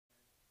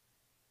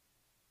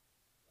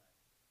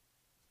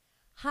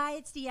Hi,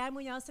 it's Deanne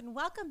Munoz, and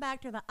welcome back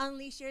to the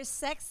Unleash Your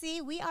Sexy.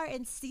 We are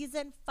in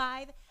season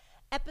 5,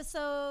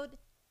 episode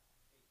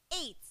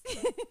 8.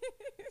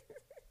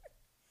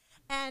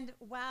 And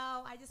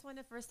wow, I just want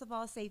to first of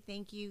all say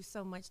thank you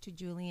so much to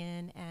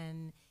Julian,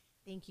 and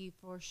thank you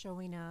for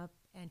showing up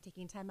and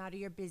taking time out of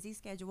your busy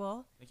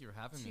schedule. Thank you for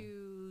having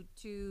me.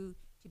 To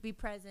be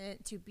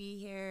present, to be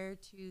here,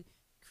 to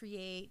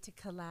create, to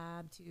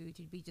collab,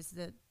 to be just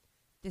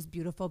this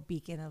beautiful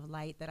beacon of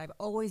light that I've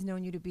always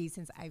known you to be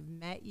since I've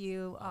met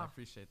you. I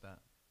appreciate that.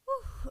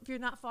 Whew, if you're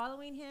not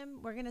following him,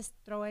 we're going to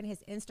throw in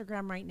his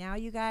Instagram right now,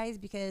 you guys,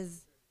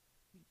 because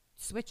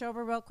switch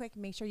over real quick.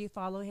 Make sure you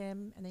follow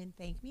him and then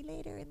thank me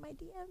later in my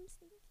DMs.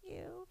 Thank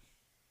you.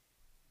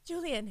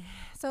 Julian,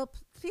 so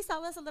please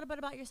tell us a little bit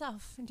about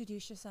yourself.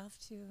 Introduce yourself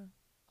to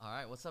All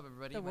right, what's up,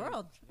 everybody? the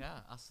world. Yeah,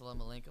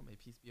 assalamu alaikum. May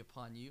peace be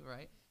upon you,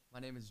 right? My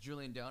name is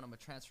Julian Doan. I'm a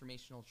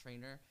transformational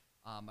trainer.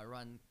 I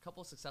run a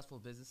couple of successful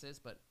businesses,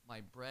 but my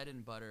bread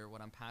and butter,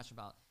 what I'm passionate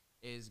about,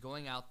 is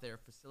going out there,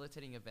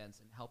 facilitating events,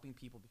 and helping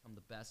people become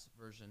the best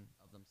version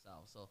of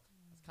themselves. So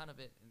that's kind of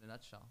it in a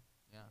nutshell.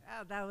 Yeah.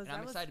 Oh,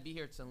 I'm excited to be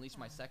here to unleash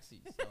my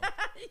sexy. So,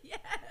 yes.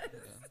 yeah.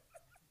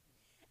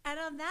 And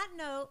on that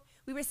note,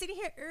 we were sitting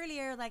here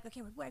earlier, like,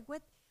 okay,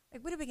 what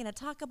are we going to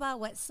talk about?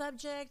 What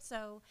subject?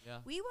 So Yeah.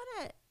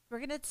 we're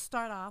going to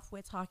start off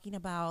with talking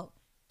about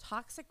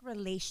toxic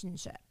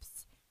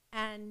relationships.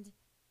 And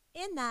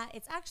in that,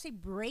 it's actually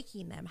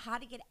breaking them, how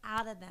to get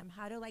out of them,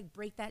 how to like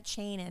break that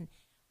chain. And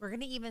we're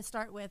going to even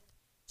start with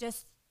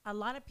just a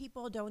lot of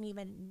people don't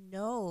even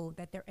know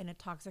that they're in a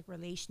toxic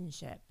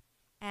relationship.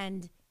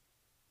 And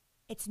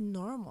it's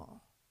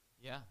normal.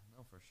 Yeah,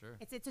 no, for sure.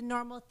 It's a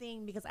normal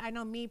thing because I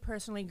know me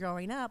personally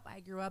growing up, I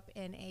grew up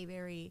in a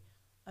very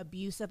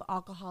abusive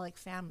alcoholic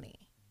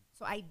family.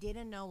 So I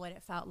didn't know what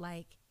it felt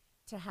like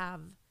to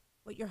have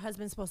what your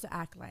husband's supposed to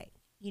act like.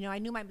 You know, I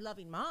knew my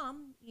loving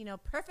mom,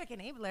 perfect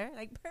enabler,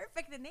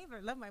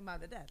 love my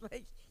mom to death.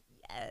 Like,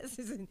 yes,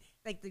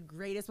 like the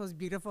greatest, most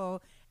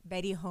beautiful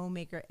Betty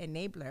Homemaker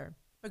enabler.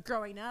 But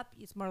growing up,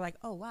 it's more like,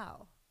 oh,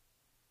 wow.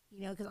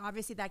 Because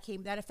obviously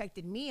that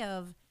affected me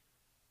of,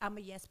 I'm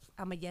a yes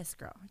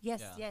girl.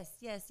 Yes, Yeah.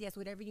 yes.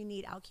 Whatever you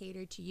need, I'll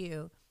cater to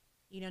you.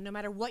 No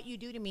matter what you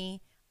do to me,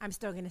 I'm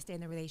still going to stay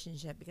in the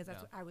relationship because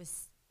that's Yeah.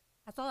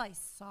 that's all I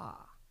saw.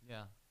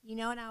 Yeah.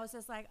 And I was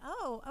just like,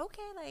 oh,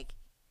 okay. Like,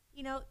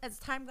 as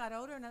time got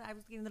older and I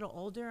was getting a little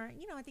older,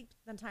 I think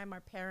the time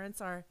our parents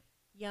are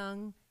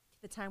young,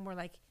 the time we're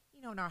like,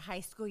 in our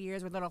high school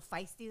years, we're a little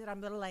feisty that I'm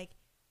a little like,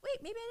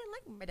 wait, maybe I didn't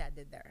like what my dad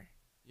did there.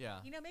 Yeah.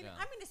 Maybe yeah.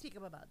 I'm going to speak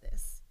up about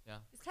this. Yeah.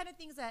 It's kind of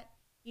things that,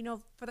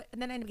 and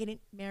then I ended up getting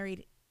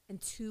married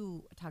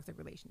into a toxic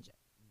relationship.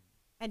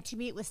 And to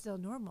me, it was still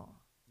normal.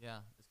 Yeah.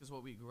 It's because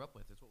what we grew up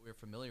with. It's what we were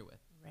familiar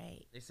with.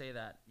 Right. They say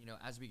that,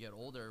 as we get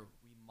older,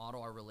 we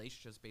model our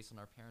relationships based on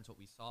our parents, what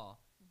we saw.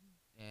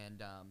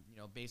 And,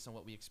 based on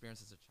what we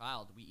experienced as a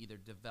child, we either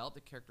develop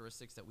the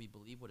characteristics that we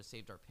believe would have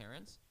saved our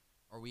parents,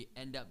 or we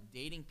end up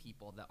dating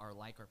people that are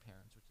like our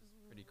parents, which is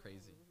pretty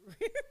crazy.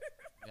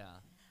 Yeah.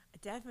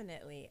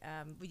 Definitely.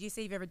 Would you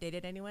say you've ever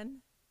dated anyone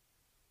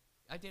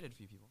I dated a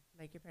few people.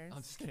 like your parents?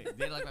 I'm just kidding.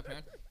 Dated like my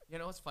parents. You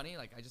know what's funny?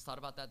 Like, I just thought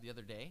about that the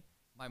other day.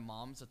 My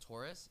mom's a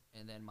Taurus,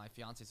 and then my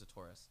fiance's a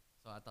Taurus.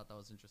 So I thought that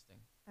was interesting.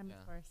 I'm yeah.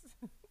 a Taurus.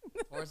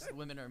 Taurus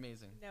women are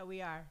amazing. No,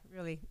 we are,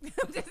 really.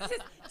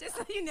 just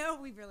so you know,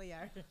 we really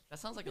are. That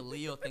sounds like a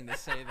Leo thing to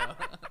say, though.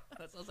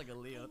 That sounds like a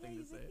Leo thing to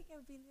You say. think I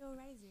would be Leo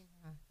rising?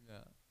 Huh?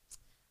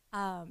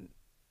 Yeah.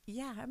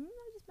 Yeah, I'm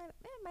just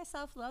my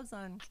self-love's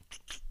on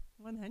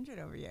 100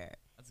 over here.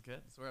 That's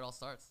good. That's where it all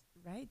starts.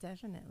 Right,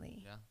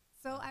 definitely. Yeah.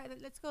 So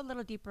let's go a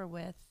little deeper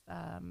with,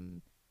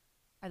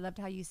 I loved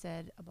how you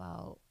said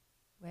about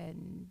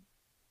when,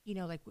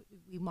 like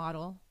we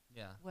model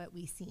Yeah. what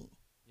we see.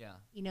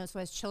 Yeah. So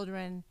as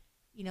children,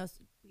 we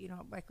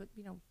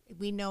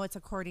know it's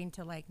according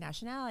to like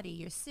nationality,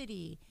 your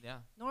city, Yeah.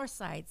 north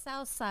side,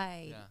 south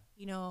side, Yeah.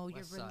 your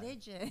West side.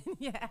 religion,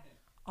 yeah,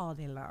 all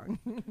day long.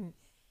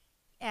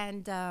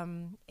 And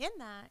in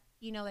that,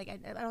 I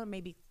don't know,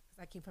 maybe because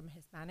I came from a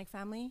Hispanic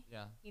family,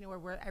 Yeah.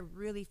 where I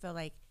really feel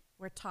like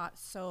we're taught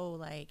so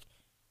like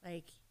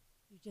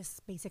you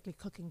just basically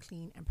cook and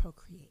clean and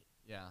procreate.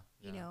 Yeah.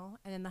 You yeah. know,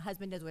 and then the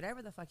husband does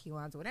whatever the fuck he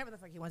wants, whoever the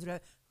fuck he wants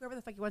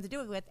to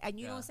do it with, and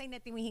you Yeah. don't say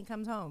nothing when he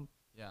comes home.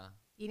 Yeah.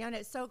 And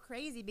it's so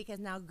crazy because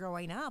now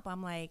growing up,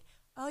 I'm like,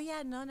 oh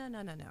yeah, no,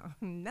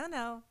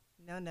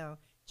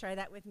 try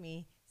that with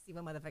me, see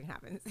what motherfucking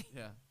happens.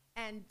 Yeah.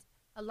 And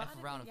a lot F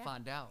of around it, and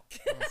find out.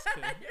 No, I'm just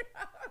kidding.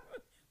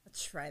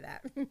 Let's try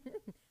that.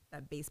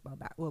 That baseball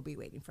bat will be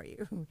waiting for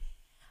you.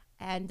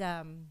 And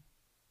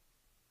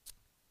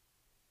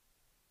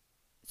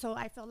so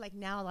I felt like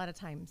now a lot of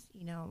times,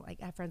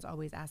 like I have friends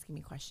always asking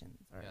me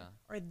questions,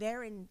 or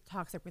they're in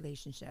toxic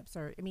relationships,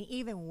 or I mean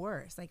even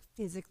worse, like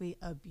physically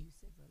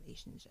abusive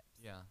relationships.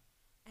 Yeah.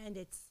 And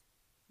it's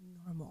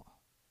normal.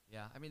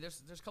 Yeah. I mean,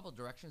 there's a couple of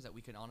directions that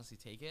we can honestly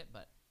take it,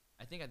 but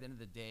I think at the end of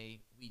the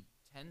day, we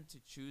tend to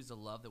choose the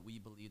love that we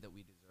believe that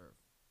we deserve.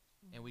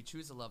 And we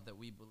choose the love that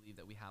we believe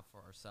that we have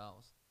for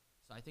ourselves.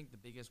 So I think the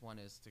biggest one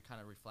is to kind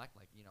of reflect,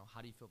 like, you know,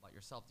 how do you feel about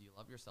yourself? Do you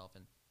love yourself?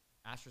 And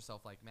ask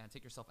yourself, like, man,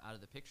 take yourself out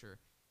of the picture.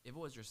 If it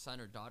was your son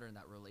or daughter in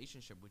that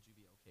relationship, would you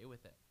be okay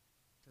with it?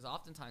 Because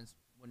oftentimes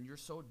when you're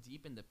so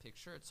deep in the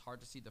picture, it's hard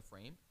to see the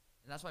frame.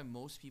 And that's why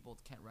most people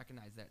can't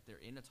recognize that they're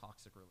in a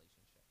toxic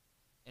relationship.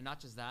 And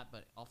not just that,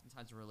 but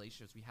oftentimes in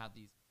relationships, we have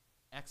these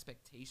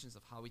expectations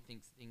of how we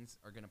think things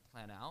are going to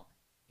plan out.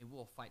 And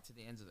we'll fight to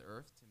the ends of the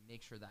earth to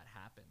make sure that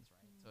happens,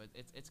 right? So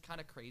it's kind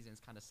of crazy and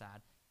it's kind of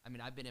sad. I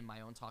mean, I've been in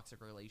my own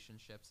toxic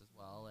relationships as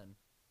well. And,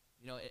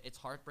 you know, it's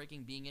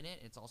heartbreaking being in it.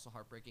 It's also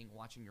heartbreaking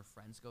watching your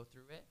friends go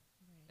through it,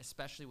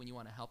 especially when you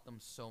want to help them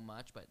so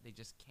much, but they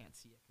just can't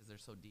see it because they're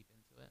so deep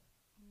into it.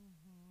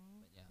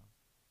 But yeah.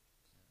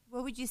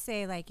 What would you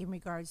say, like, in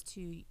regards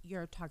to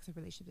your toxic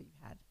relationship that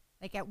you've had?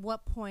 Like, at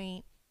what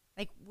point,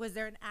 like, was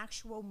there an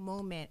actual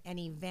moment, an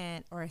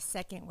event, or a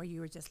second where you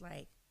were just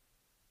like,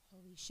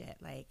 holy shit,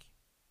 like,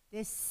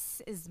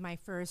 this is my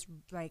first,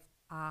 like,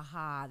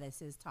 aha,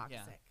 this is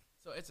toxic?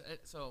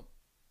 So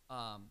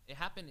it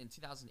happened in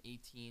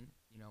 2018.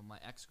 You know, my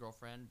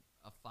ex-girlfriend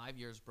of 5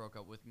 years broke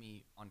up with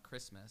me on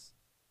Christmas.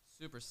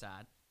 Super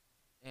sad.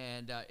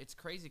 And it's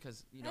crazy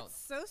because, you know. That's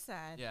so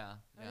sad. Yeah.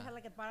 I had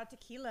like a bottle of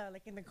tequila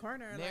like in the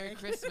corner. Merry like.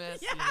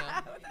 Christmas. Yeah. You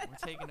know,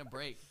 we're taking a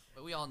break.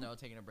 But we all know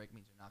taking a break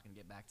means you're not going to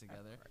get back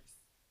together. Of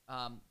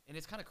course. And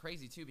it's kind of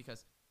crazy too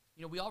because,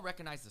 you know, we all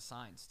recognize the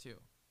signs too.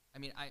 I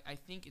mean, I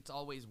think it's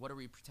always what are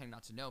we pretending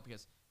not to know,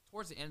 because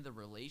towards the end of the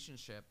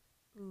relationship,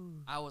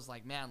 I was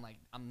like, man, like,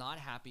 I'm not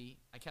happy.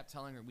 I kept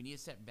telling her we need to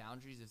set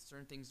boundaries. If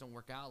certain things don't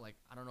work out, like,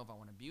 I don't know if I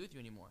want to be with you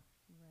anymore.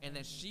 Right. And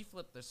then she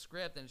flipped the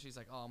script and she's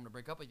like, oh, I'm going to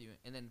break up with you.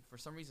 And then for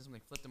some reason,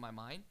 something flipped in my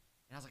mind.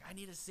 And I was like, I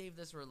need to save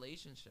this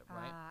relationship,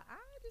 right?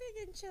 I'm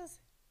getting chills.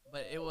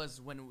 But it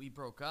was when we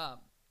broke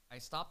up, I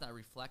stopped and I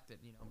reflected.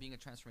 You know, being a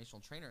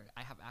transformational trainer,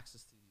 I have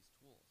access to these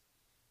tools.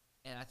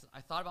 And I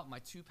thought about my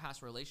two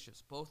past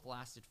relationships. Both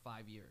lasted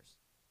 5 years.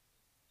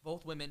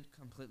 Both women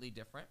completely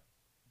different.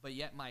 But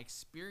yet my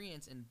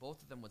experience in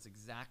both of them was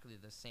exactly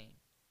the same.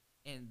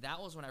 And that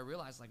was when I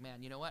realized, like,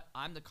 man, you know what?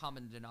 I'm the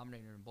common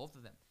denominator in both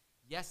of them.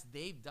 Yes,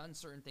 they've done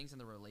certain things in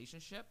the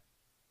relationship,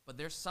 but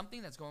there's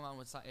something that's going on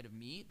inside of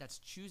me that's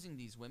choosing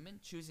these women,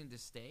 choosing to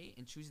stay,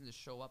 and choosing to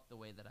show up the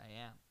way that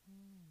I am.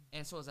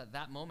 And so it was at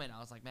that moment I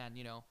was like, man,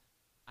 you know,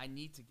 I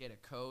need to get a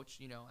coach.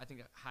 You know, I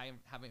think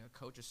having a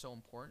coach is so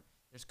important.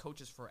 There's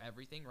coaches for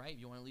everything, right?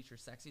 If you want to lead your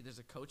sexy, there's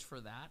a coach for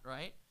that,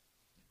 right?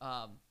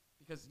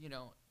 Because, you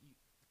know,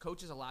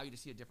 coaches allow you to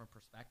see a different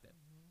perspective.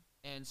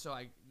 And so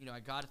I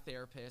got a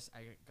therapist.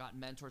 I got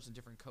mentors and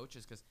different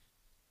coaches because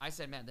I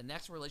said, man, the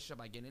next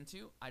relationship I get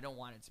into, I don't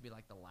want it to be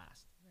like the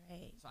last.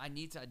 Right. So I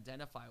need to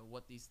identify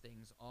what these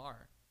things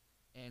are.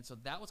 And so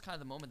that was kind of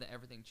the moment that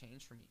everything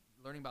changed for me.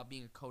 Learning about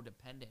being a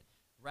codependent,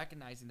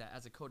 recognizing that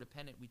as a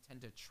codependent, we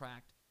tend to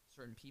attract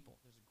certain people.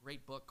 There's a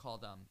great book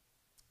called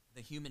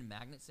The Human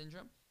Magnet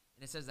Syndrome.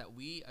 And it says that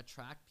we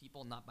attract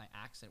people not by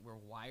accident. We're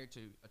wired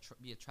to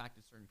be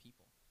attracted to certain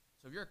people.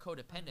 So if you're a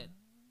codependent,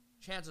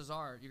 chances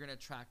are you're going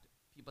to attract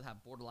people that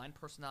have borderline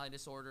personality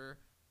disorder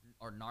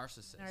or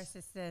narcissists.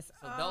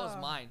 So that was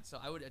mine. So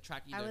I would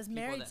attract either I was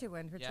people married to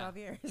one for 12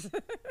 years.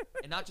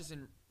 And not just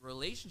in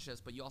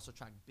relationships, but you also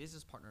attract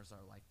business partners that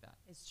are like that.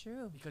 It's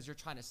true. Because you're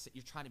trying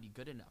to be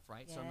good enough,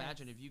 right? Yes. So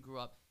imagine if you grew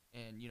up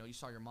and, you know, you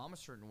saw your mom a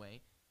certain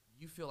way,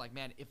 you feel like,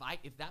 man,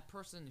 if that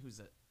person who's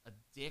a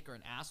dick or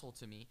an asshole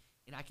to me,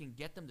 and I can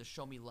get them to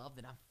show me love,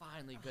 then I'm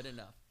finally good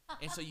enough.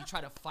 And so you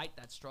try to fight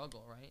that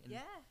struggle, right? And,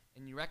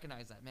 and you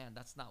recognize that, man,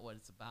 that's not what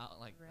it's about.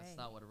 Like, that's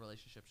not what a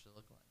relationship should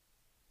look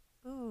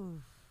like.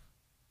 Ooh,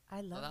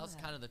 I love that. So that was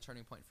kind of the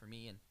turning point for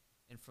me.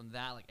 And from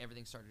that, like,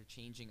 everything started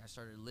changing. I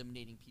started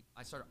eliminating people.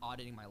 I started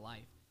auditing my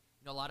life.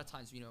 You know, a lot of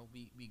times, you know,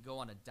 we go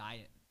on a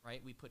diet,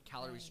 right? We put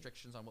calorie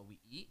restrictions on what we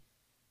eat.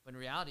 But in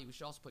reality, we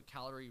should also put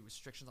calorie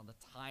restrictions on the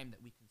time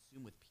that we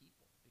consume with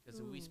people. Because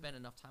if we spend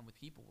enough time with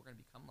people, we're going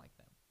to become like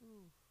them.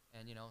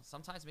 And, you know,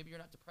 sometimes maybe you're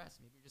not depressed.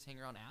 Maybe you're just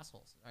hanging around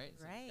assholes, right?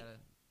 So you gotta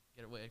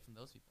get away from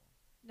those people.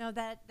 No,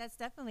 that's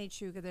definitely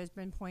true, because there's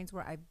been points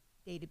where I've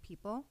dated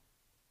people,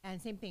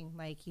 and same thing,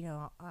 like, you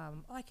know,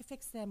 oh, I could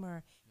fix them,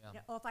 or, you know,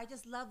 oh, if I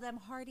just love them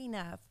hard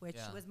enough, which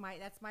was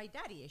that's my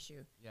daddy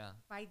issue. Yeah.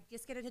 If I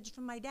just get attention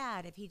from my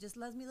dad, if he just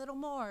loves me a little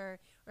more,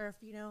 or if,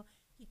 you know,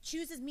 he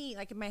chooses me,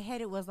 like in my head,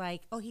 it was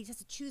like, oh, he has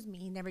to choose me.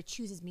 He never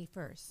chooses me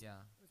first. Yeah.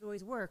 It was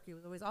always work. It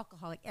was always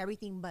alcoholic,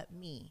 everything but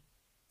me.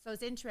 So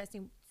it's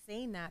interesting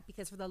saying that,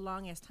 because for the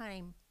longest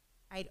time,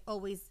 I'd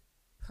always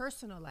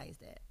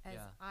personalized it as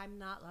I'm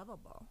not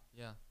lovable.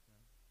 Yeah.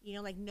 You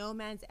know, like, no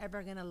man's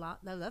ever going to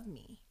love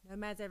me. No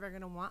man's ever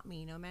going to want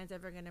me. No man's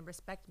ever going to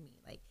respect me.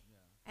 Like,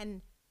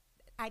 and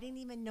I didn't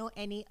even know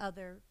any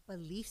other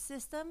belief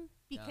system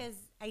because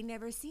I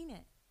never seen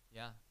it.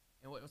 Yeah.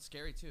 And what's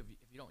scary too,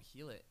 if you don't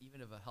heal it,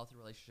 even if a healthy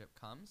relationship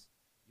comes,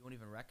 you won't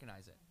even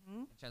recognize it.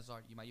 And chances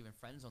are you might even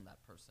friend zone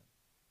that person,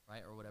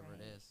 right? Or whatever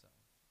it is. So.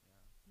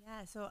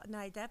 Yeah, so no,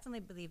 I definitely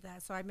believe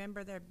that. So I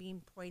remember there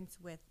being points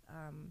with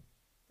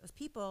those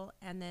people,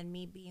 and then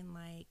me being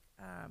like,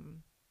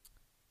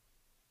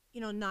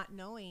 not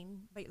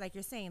knowing, but like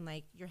you're saying,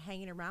 like you're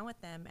hanging around with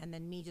them, and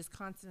then me just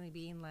constantly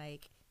being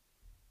like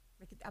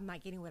I'm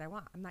not getting what I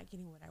want. I'm not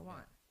getting what I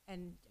want.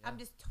 And I'm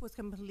just was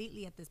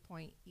completely at this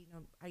point,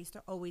 I used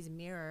to always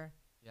mirror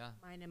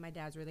mine and my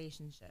dad's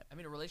relationship. I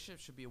mean, a relationship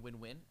should be a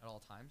win-win at all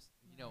times.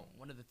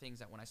 One of the things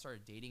that when I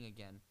started dating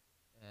again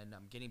and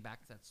getting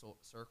back to that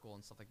circle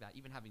and stuff like that,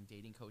 even having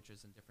dating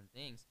coaches and different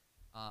things,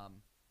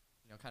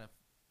 kind of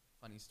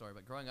funny story,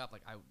 but growing up,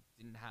 like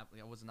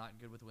I was not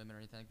good with women or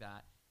anything like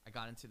that. I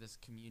got into this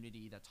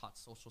community that taught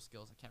social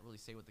skills. I can't really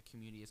say what the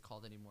community is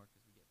called anymore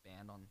because we get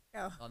banned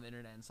on the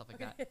internet and stuff like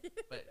that.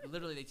 But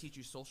literally, they teach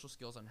you social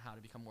skills on how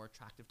to become more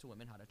attractive to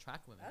women, how to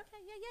attract women.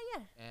 Okay,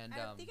 yeah. And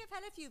I think I've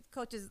had a few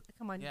coaches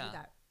come on and do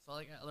that. So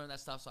I learned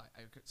that stuff. So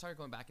I started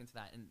going back into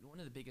that. And one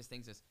of the biggest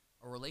things is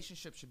a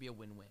relationship should be a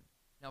win-win.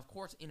 Now, of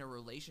course, in a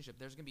relationship,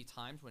 there's going to be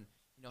times when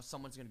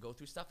someone's going to go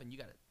through stuff, and you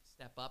got to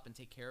step up and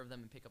take care of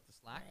them and pick up the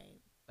slack. Right.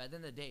 But at the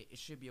end of the day, it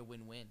should be a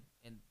win-win.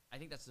 And I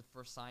think that's the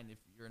first sign if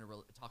you're in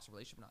a toxic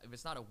relationship or not. If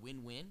it's not a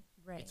win-win,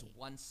 it's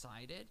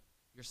one-sided.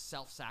 You're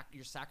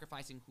you're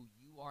sacrificing who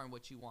you are and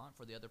what you want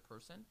for the other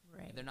person.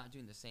 Right. If they're not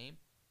doing the same,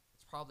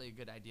 it's probably a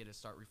good idea to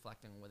start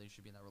reflecting on whether you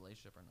should be in that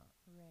relationship or not.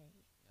 Right.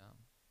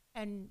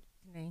 Yeah. And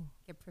can I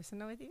get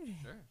personal with you?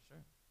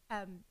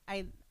 Sure.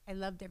 I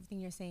loved everything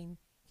you're saying.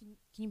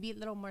 Can you be a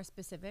little more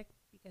specific?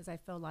 Because I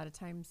feel a lot of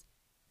times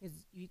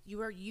because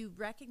you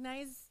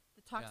recognize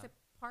the toxic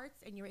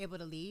parts and you're able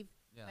to leave.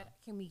 Yeah. But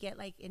can we get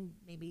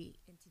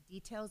into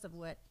details of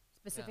what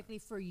specifically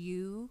for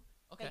you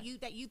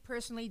that you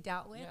personally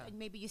dealt with and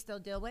maybe you still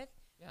deal with,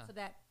 so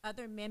that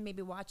other men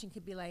maybe watching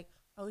could be like,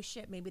 oh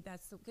shit, maybe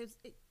that's because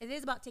it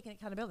is about taking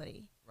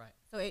accountability. Right.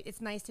 So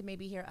it's nice to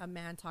maybe hear a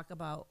man talk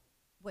about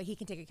what he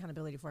can take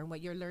accountability for and what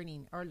you're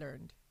learning or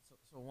learned.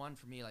 So one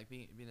for me, like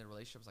being in a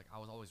relationship, was like I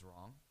was always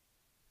wrong.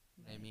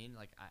 You know what I mean?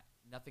 Like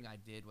nothing I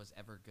did was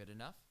ever good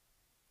enough.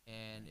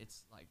 And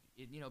it's like,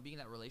 being in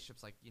that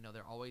relationship's like,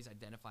 they're always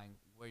identifying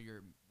where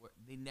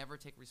they never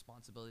take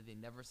responsibility. They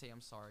never say,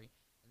 I'm sorry.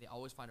 And they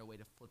always find a way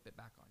to flip it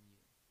back on you.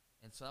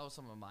 And so that was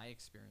some of my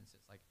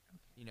experiences. Like,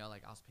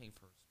 like I was paying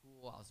for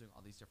school. I was doing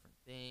all these different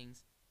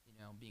things,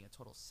 being a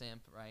total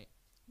simp, right?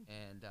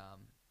 And,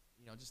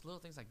 just little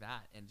things like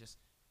that. And just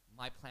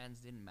my plans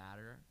didn't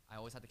matter. I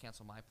always had to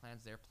cancel my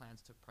plans. Their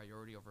plans took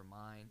priority over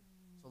mine.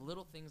 So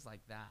little things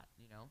like that,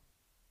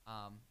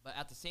 But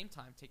at the same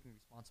time, taking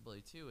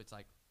responsibility too, it's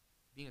like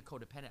being a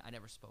codependent, I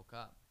never spoke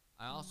up.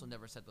 I also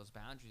never set those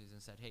boundaries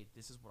and said, hey,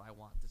 this is what I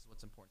want. This is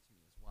what's important to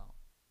me as well.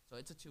 So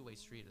it's a two-way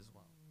street as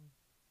well.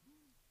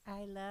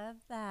 I love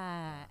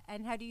that.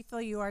 And how do you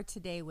feel you are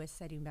today with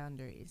setting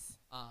boundaries?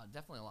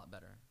 Definitely a lot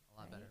better.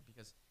 Better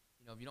because,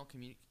 if you don't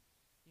communicate,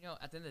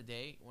 at the end of the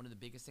day, one of the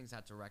biggest things I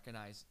have to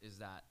recognize is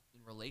that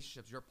in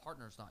relationships, your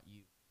partner's not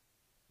you.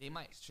 They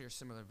might share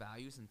similar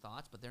values and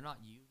thoughts, but they're not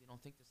you. They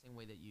don't think the same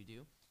way that you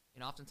do.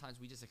 And oftentimes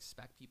we just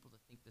expect people to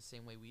think the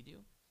same way we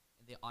do,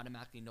 and they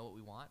automatically know what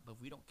we want. But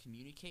if we don't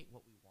communicate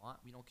what we want,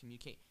 we don't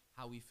communicate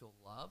how we feel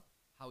loved,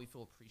 how we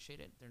feel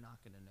appreciated, they're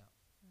not going to know.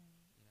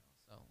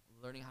 Right. So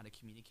learning how to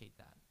communicate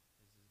that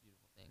is a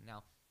beautiful thing.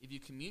 Now, if you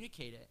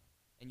communicate it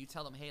and you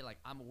tell them, hey, like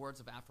I'm words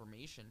of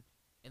affirmation,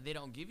 and they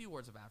don't give you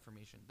words of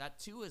affirmation, that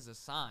too is a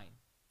sign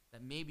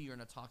that maybe you're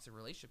in a toxic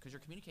relationship because you're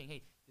communicating,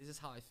 hey, this is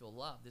how I feel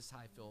loved, this is how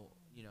I feel,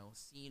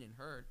 seen and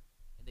heard,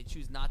 and they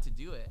choose not to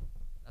do it.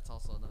 That's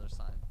also another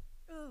sign.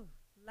 Ooh,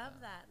 love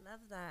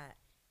that.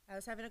 I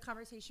was having a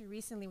conversation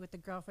recently with a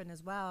girlfriend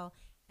as well,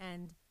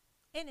 and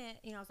in it,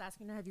 I was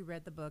asking her, have you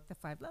read the book, The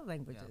 5 Love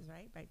Languages,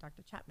 right, by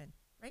Dr. Chapman,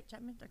 right,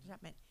 Dr.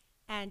 Chapman.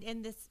 And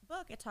in this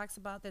book, it talks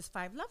about this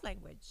 5 love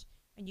language,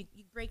 and you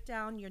break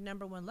down your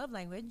number 1 love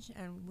language,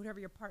 and whatever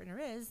your partner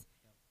is,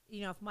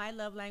 if my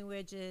love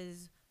language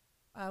is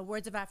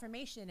words of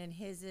affirmation, and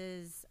his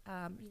is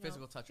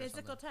physical touch.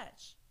 Physical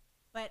touch.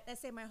 But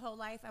let's say my whole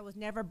life I was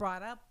never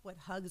brought up with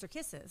hugs or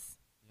kisses.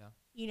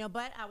 Yeah.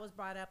 But I was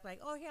brought up like,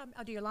 oh yeah,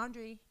 I'll do your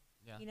laundry.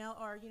 Yeah.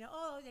 Or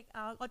oh, like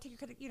I'll take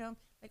your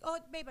like, oh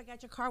babe, I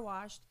got your car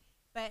washed.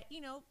 But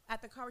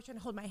at the car we're trying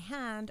to hold my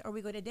hand, or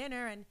we go to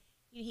dinner and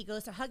he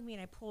goes to hug me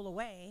and I pull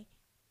away.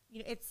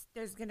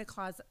 There's gonna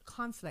cause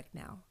conflict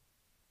now,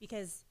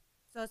 because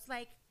so it's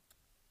like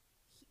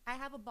I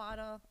have a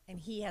bottle and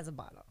he has a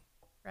bottle.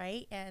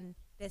 Right? And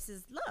this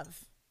is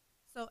love.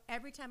 So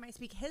every time I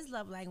speak his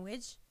love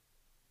language,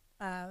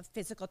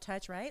 physical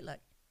touch, right? Look,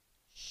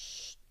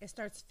 shh, it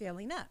starts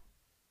filling up.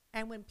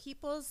 And when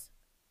people's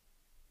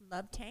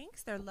love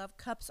tanks, their love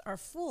cups are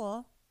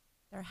full,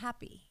 they're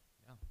happy.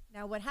 Yeah.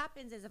 Now what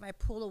happens is if I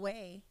pull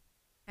away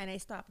and I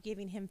stop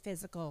giving him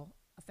physical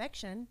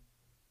affection,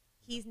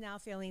 he's now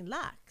feeling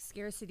lack,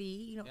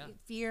 scarcity,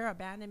 fear,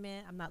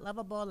 abandonment. I'm not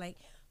lovable. Like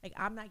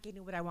I'm not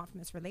getting what I want from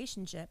this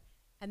relationship.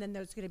 And then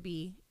there's going to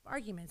be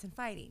arguments and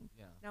fighting.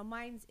 Yeah. Now,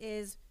 mine's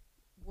is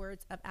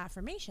words of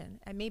affirmation.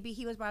 And maybe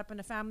he was brought up in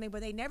a family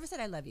where they never said,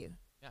 I love you.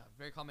 Yeah,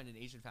 very common in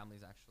Asian families,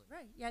 actually.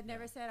 Right. Yeah,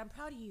 never said, I'm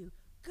proud of you.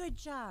 Good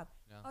job.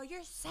 Yeah. Oh,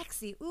 you're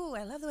sexy. Ooh,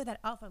 I love the way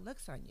that outfit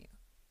looks on you.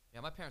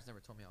 Yeah, my parents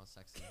never told me I was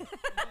sexy.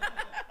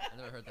 I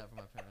never heard that from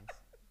my parents.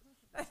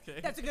 Okay.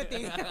 That's a good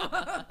thing. We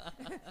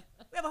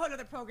have a whole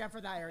other program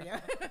for that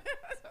area.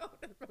 That's a whole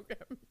other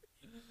program.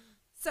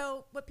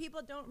 So what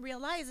people don't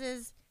realize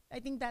is, I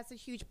think that's a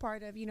huge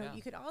part of, Yeah.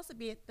 you could also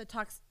be the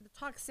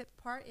toxic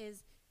part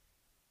is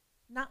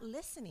not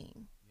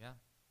listening. Yeah.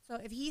 So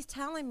if he's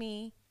telling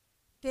me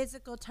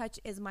physical touch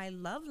is my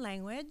love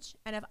language,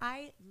 and if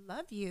I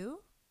love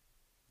you,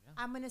 Yeah.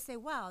 I'm going to say,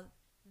 wow,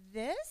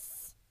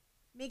 this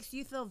makes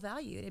you feel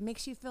valued. It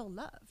makes you feel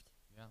loved.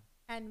 Yeah.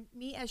 And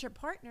me as your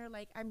partner,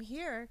 like, I'm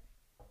here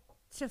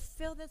to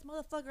fill this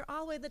motherfucker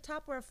all the way to the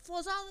top where it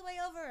flows all the way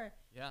over.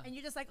 Yeah. And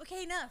you're just like,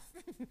 okay, enough.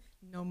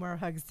 No more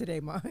hugs today,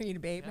 mom,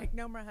 babe. Yeah. Like,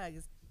 no more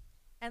hugs.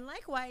 And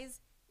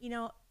likewise,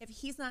 if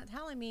he's not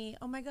telling me,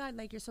 oh my God,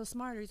 like, you're so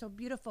smart, or you're so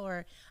beautiful,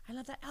 or I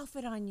love that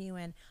outfit on you,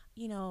 and,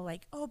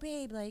 like, oh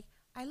babe, like,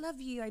 I love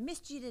you, I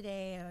missed you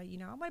today, I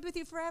want to be with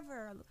you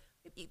forever.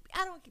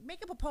 I don't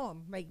make up a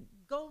poem. Like,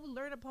 go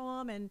learn a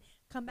poem and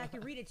come back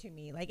and read it to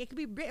me. Like, it could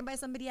be written by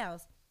somebody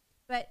else.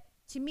 But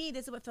to me,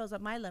 this is what fills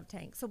up my love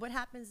tank. So what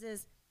happens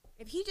is,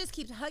 if he just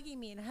keeps hugging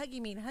me and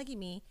hugging me and hugging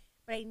me,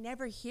 but I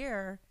never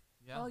hear,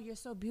 Yeah. oh, you're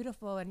so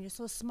beautiful and you're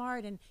so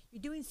smart and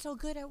you're doing so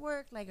good at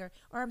work, like, or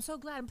I'm so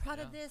glad, I'm proud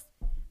of Yeah. this,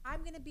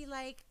 I'm gonna be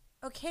like,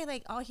 okay,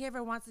 like, all he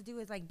ever wants to do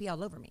is like be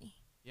all over me.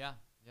 Yeah.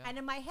 Yeah. And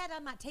in my head,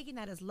 I'm not taking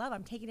that as love.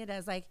 I'm taking it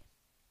as like,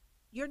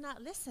 you're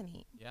not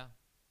listening. Yeah.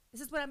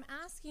 This is what I'm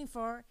asking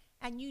for,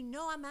 and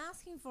I'm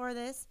asking for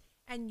this,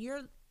 and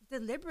you're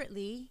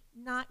deliberately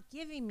not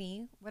giving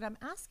me what I'm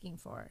asking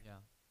for. Yeah.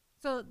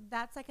 So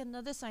that's like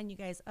another sign, you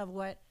guys, of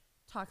what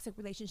toxic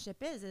relationship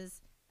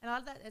is and a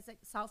lot of that is like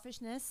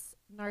selfishness,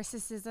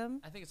 narcissism.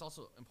 I think it's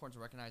also important to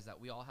recognize that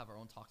we all have our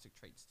own toxic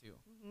traits too.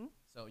 Mm-hmm.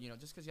 So,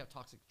 just because you have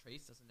toxic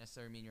traits doesn't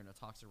necessarily mean you're in a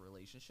toxic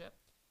relationship.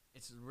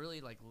 It's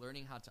really like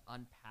learning how to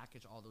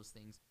unpackage all those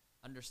things,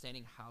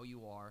 understanding how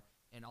you are,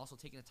 and also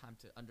taking the time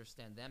to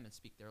understand them and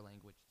speak their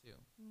language too.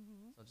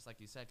 Mm-hmm. So just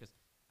like you said, because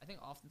I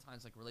think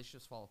oftentimes like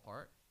relationships fall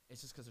apart, it's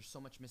just because there's so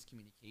much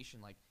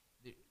miscommunication. Like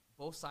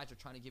both sides are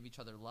trying to give each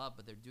other love,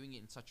 but they're doing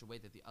it in such a way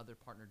that the other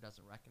partner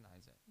doesn't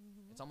recognize it.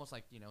 Mm-hmm. It's almost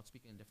like,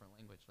 speaking a different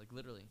language, like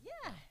literally.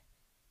 Yeah,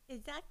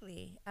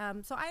 exactly.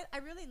 So I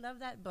really love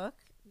that book.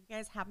 You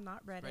guys have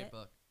not read Great it.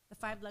 book. The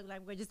Five Love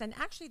Languages. And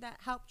actually that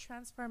helped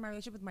transform my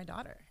relationship with my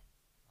daughter.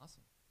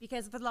 Awesome.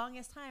 Because for the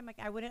longest time, like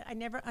I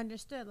never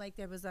understood, like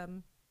there was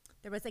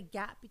a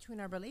gap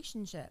between our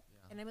relationship.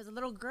 Yeah. And it was a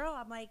little girl.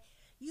 I'm like,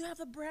 you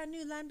have a brand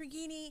new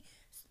Lamborghini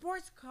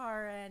sports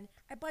car, and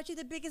I bought you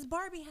the biggest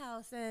Barbie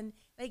house, and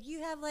like you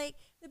have like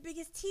the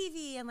biggest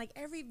TV and like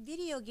every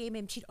video game,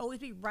 and she'd always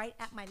be right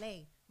at my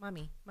leg.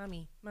 Mommy,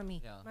 mommy,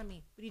 mommy, Yeah.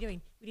 mommy, what are you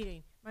doing? What are you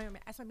doing? Mommy, mommy.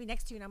 I just want to be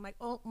next to you. And I'm like,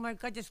 oh my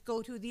God, just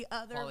go to the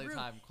other Quality room.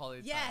 time.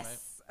 Quality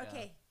Yes. time, right? Yeah.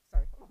 Okay.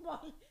 Sorry.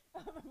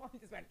 My mom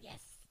just went,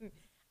 yes.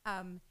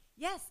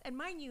 Yes. And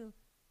mind you,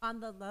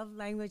 on the love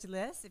language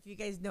list, if you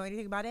guys know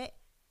anything about it,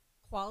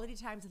 quality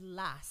time's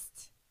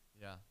last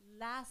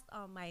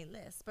on my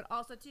list. But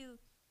also too,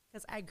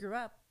 because I grew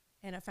up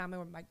in a family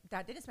where my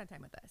dad didn't spend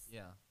time with us.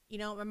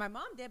 Yeah. When my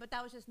mom did, but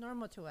that was just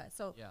normal to us.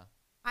 So Yeah.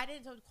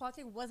 so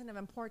quality wasn't of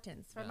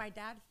importance. For Yeah. my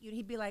dad,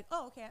 he'd be like,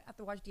 oh, okay, I have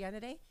to watch Deanna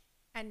today.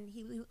 And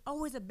he was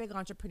always a big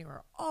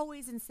entrepreneur,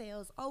 always in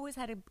sales, always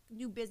had a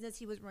new business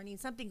he was running,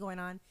 something going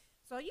on.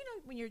 So,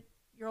 when you're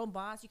your own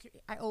boss,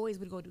 I always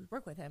would go to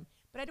work with him.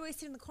 But I'd always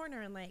sit in the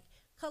corner and like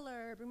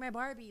color, bring my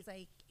Barbies.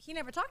 Like he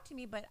never talked to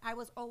me, but I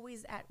was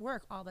always at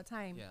work all the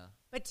time. Yeah.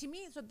 But to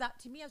me,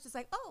 I was just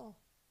like, oh,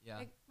 Yeah.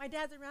 like my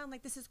dad's around.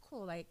 Like this is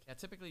cool. Like Yeah.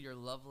 Typically, your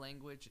love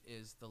language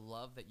is the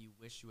love that you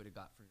wish you would have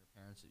got from your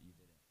parents that you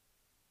didn't.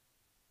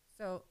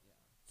 so. Yeah.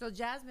 So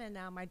Jasmine,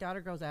 now my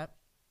daughter grows up,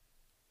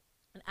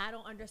 and I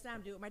don't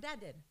understand do what my dad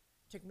did.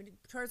 Took me to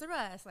Toys R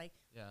Us, like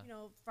Yeah.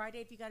 Friday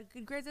if you got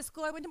good grades at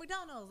school, I went to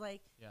McDonald's.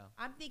 Like Yeah.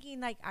 I'm thinking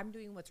like I'm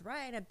doing what's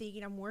right. I'm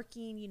thinking I'm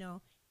working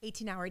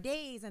 18-hour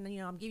days, and then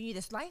I'm giving you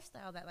this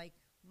lifestyle that like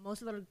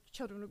most little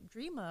children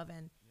dream of.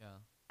 And Yeah.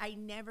 I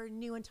never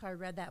knew until I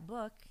read that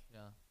book,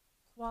 Yeah.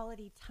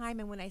 Quality Time.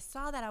 And when I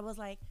saw that, I was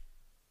like,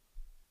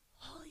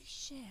 holy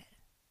shit.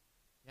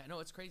 Yeah. No,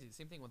 it's crazy.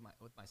 Same thing with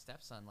my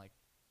stepson. Like,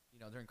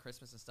 during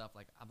Christmas and stuff,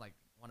 like I'm like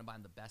want to buy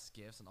him the best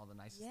gifts and all the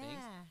nicest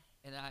things.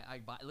 And I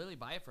literally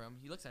buy it for him.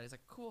 He looks at it. He's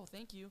like, cool,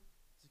 thank you.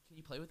 He's like, can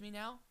you play with me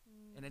now?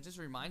 And it just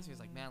reminds me,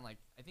 it's like, man, like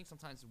I think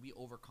sometimes we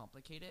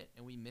overcomplicate it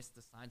and we miss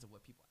the signs of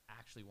what people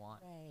actually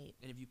want. Right.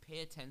 And if you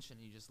pay attention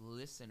and you just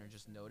listen or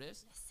just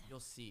notice, Listen. you'll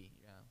see.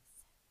 Yeah.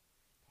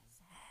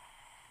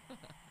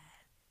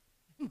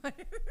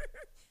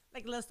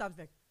 Like a little sound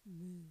effect.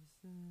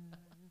 Listen.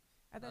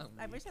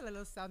 I wish I had a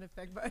little sound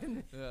effect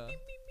button. Yeah. Beep,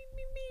 beep, beep,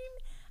 beep, beep.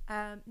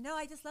 No,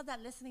 I just love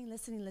that listening.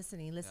 Listening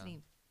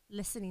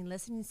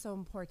is so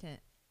important.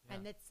 Yeah.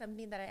 And it's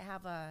something that I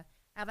have an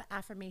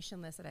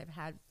affirmation list that I've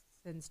had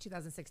since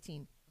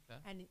 2016. Okay.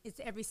 And it's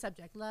every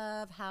subject,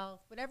 love,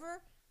 health,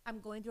 whatever I'm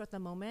going through at the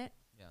moment.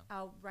 Yeah.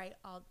 I'll write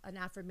an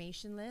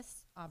affirmation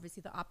list,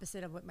 obviously the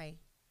opposite of what my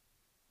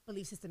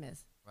belief system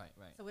is. Right.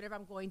 Right. So whatever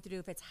I'm going through,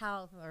 if it's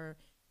health or,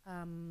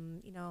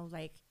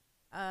 like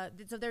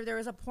So there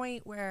was a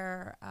point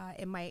where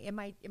in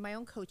my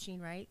own coaching,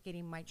 right,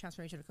 getting my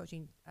transformational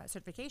coaching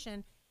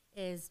certification,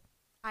 is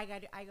I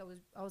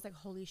was like,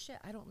 holy shit,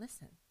 I don't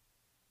listen.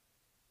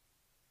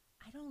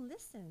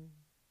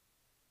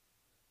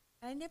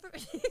 I never. You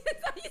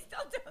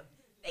still don't.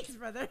 Thanks,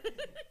 brother.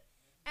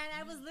 And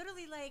I was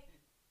literally like,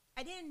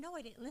 I didn't know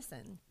I didn't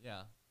listen.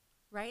 Yeah.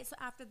 Right. So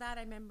after that,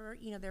 I remember,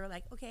 they were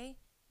like, okay,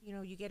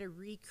 you get to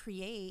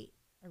recreate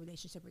a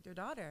relationship with your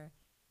daughter.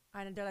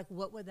 And they're like,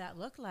 what would that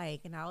look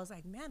like? And I was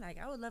like, man,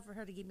 I would love for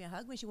her to give me a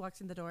hug when she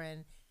walks in the door.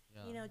 And,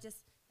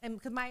 and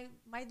because my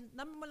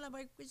number one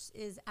language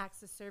is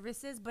acts of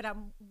services, but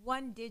I'm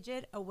one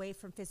digit away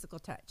from physical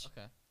touch.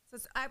 Okay. So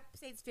I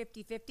say it's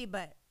 50-50,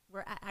 but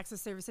we're at acts of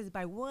services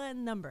by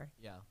one number.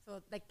 Yeah.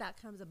 So like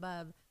that comes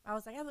above. I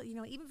was like,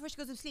 even before she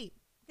goes to sleep,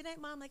 good night,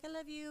 mom. Like, I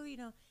love you,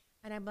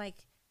 And I'm like,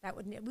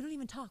 we don't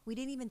even talk. We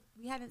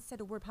hadn't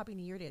said a word probably in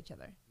a year to each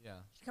other. Yeah.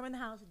 She'd come in the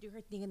house and do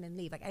her thing and then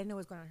leave. Like, I didn't know what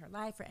was going on in her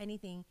life or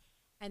anything.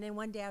 And then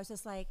one day I was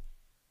just like,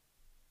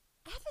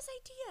 I have this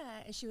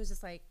idea. And she was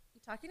just like, you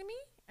talking to me?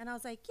 And I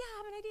was like, yeah, I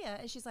have an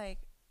idea. And she's like,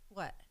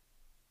 what?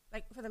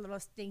 Like, for the little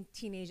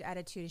teenage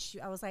attitude.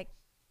 I was like,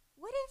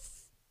 what if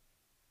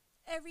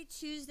every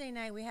Tuesday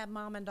night we have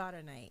mom and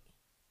daughter night?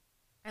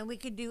 And we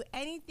could do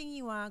anything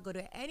you want, go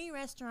to any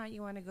restaurant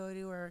you want to go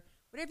to, or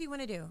whatever you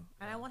want to do.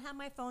 And I won't have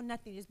my phone,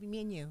 nothing, just be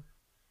me and you.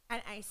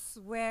 And I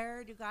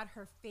swear to God,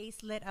 her face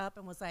lit up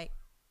and was like,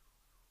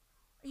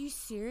 are you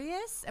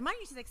serious? And mind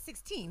you, she's like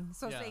 16.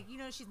 So it's like,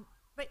 she's,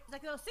 but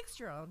like a little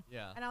 6-year-old.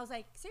 Yeah. And I was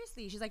like,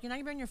 seriously? She's like, you're not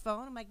even on your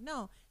phone? I'm like,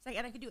 no. It's like,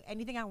 and I could do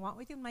anything I want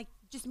with you. I'm like,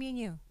 just me and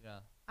you. Yeah.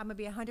 I'm going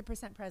to be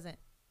 100% present.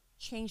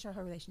 Changed our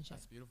whole relationship.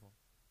 That's beautiful.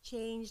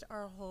 Changed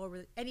our whole,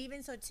 and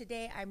even so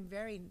today, I'm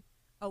very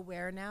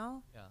aware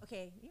now. Yeah.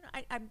 Okay,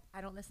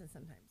 I don't listen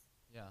sometimes.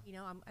 Yeah.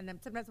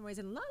 Sometimes I'm always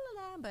in la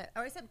la la, but I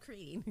always am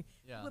creating.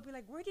 Yeah. People will be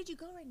like, where did you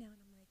go right now?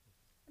 And I'm like,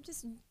 I'm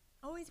just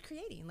always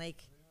creating.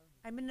 Like,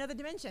 I'm in another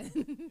dimension.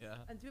 Yeah.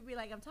 And people be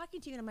like, I'm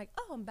talking to you, and I'm like,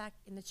 oh, I'm back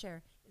in the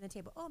chair, in the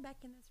table. Oh, I'm back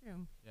in this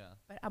room. Yeah.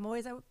 But I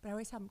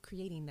always have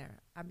creating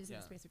there. I'm just in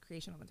a space of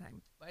creation all the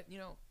time. But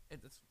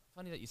it's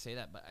funny that you say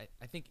that. But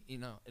I think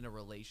in a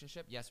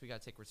relationship, yes, we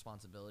got to take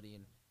responsibility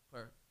and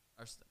put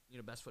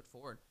our best foot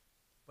forward.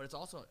 But it's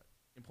also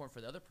important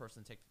for the other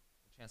person to take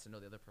a chance to know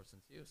the other person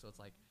too. So it's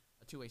like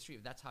a two-way street.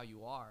 If that's how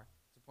you are,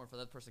 it's important for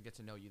the other person to get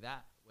to know you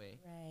that way.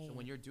 Right. So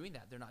when you're doing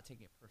that, they're not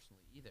taking it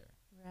personally either.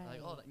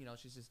 Right. Like, oh,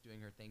 she's just doing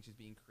her thing. She's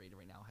being creative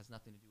right now. It has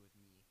nothing to do with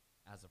me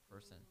as a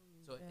person.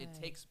 So it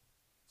takes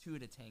two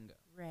to tango.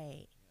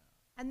 Right.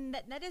 Yeah. And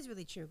that is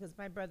really true, because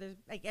my brother,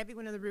 like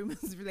everyone in the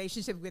room's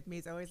relationship with me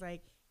is always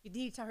like, you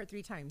need to tell her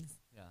 3 times.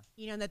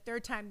 Yeah. And the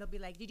 3rd time they'll be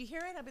like, did you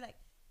hear it? I'll be like,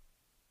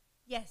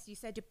 yes, you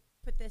said to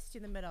put this to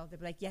the middle. They'll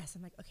be like, yes.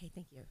 I'm like, okay,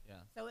 thank you. Yeah.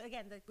 So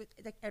again,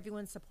 like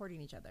everyone's supporting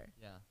each other.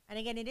 Yeah. And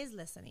again, it is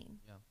listening.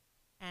 Yeah.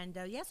 And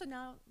so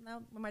now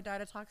when my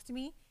daughter talks to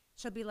me,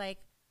 she'll be like,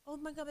 oh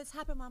my God, this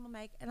happened, Mom. I'm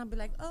like, and I'll be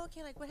like, oh,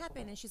 okay, like what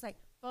happened? And she's like,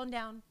 phone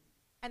down.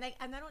 And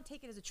I don't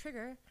take it as a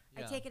trigger.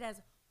 Yeah. I take it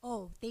as,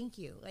 oh, thank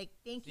you. Like,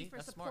 thank you for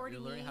that's supporting smart.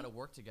 You're learning me. how to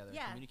work together.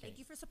 Yeah. Communicate. Thank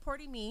you for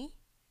supporting me,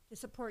 to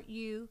support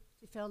you,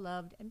 to feel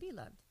loved and be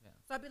loved. Yeah.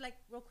 So I'll be like,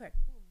 real quick.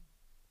 Boom.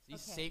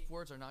 These Okay. safe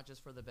words are not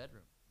just for the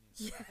bedroom.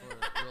 For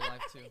real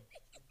life too.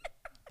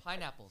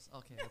 Pineapples.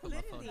 Okay, I'll put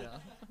my phone Literally.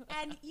 down.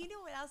 And you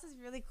know what else is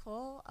really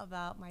cool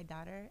about my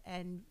daughter?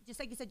 And just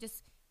like you said,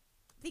 just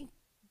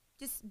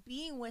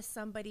being with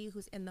somebody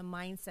who's in the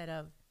mindset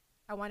of,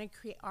 I want to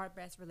create our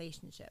best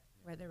relationship,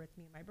 whether it's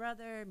me and my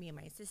brother, me and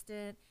my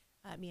assistant,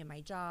 me and my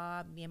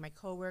job, me and my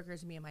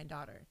coworkers, me and my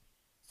daughter.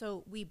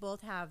 So we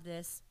both have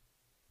this,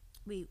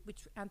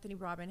 which Anthony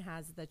Robin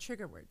has the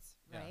trigger words,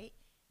 Yeah. right?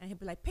 And he'll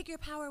be like, pick your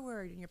power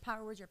word, and your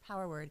power word's your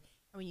power word.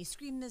 And when you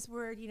scream this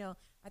word,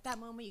 at that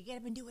moment, you get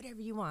up and do whatever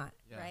you want,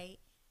 Yeah. right?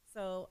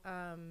 So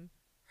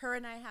her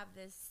and I have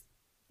this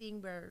thing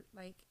where,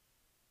 like,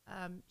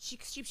 she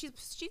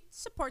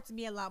supports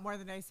me a lot more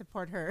than I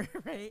support her,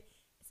 right?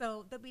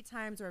 So there'll be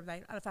times where,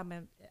 like, if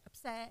I'm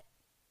upset,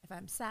 if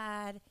I'm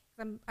sad,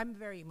 I'm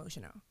very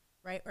emotional,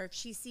 right? Or if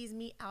she sees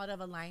me out of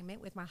alignment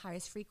with my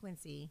highest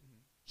frequency,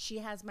 she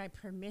has my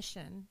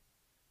permission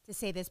to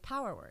say this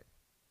power word.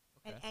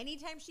 Okay. And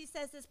anytime she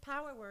says this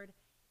power word,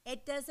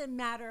 it doesn't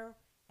matter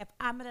if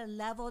I'm at a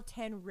level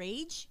 10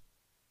 rage,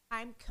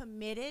 I'm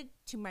committed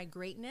to my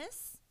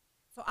greatness.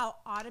 So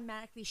I'll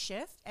automatically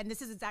shift. And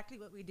this is exactly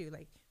what we do.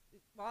 Like,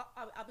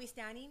 I'll be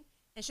standing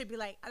and she'll be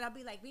like, and I'll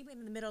be like, maybe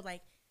in the middle,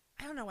 like,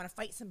 I don't know, I want to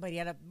fight somebody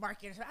at a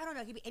market or something. I don't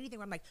know, it could be anything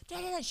where I'm like,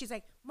 da-da-da. She's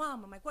like,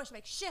 Mom, I'm like, what? She's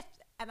like, shift.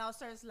 And I'll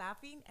start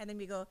laughing. And then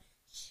we go,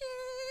 shift.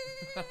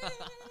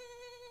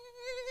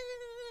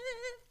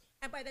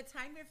 And by the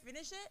time we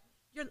finish it,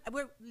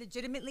 we're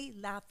legitimately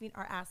laughing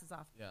our asses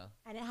off. Yeah.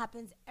 And it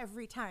happens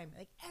every time,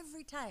 like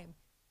every time.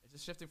 It's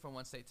just shifting from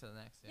one state to the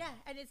next. Yeah.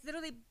 And it's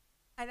literally,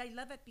 and I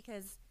love it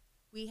because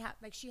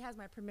she has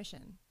my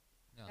permission.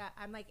 Yeah.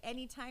 I'm like,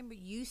 anytime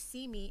you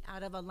see me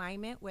out of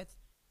alignment with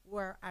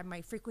where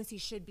my frequency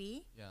should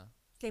be, Yeah.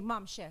 say,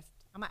 Mom,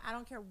 shift. I'm like, I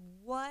don't care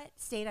what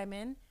state I'm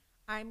in.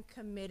 I'm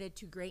committed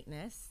to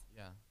greatness,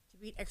 Yeah. to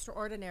read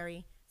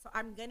extraordinary. So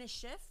I'm gonna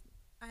shift,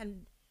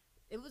 and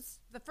it was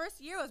the first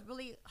year was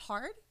really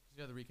hard.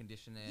 You have to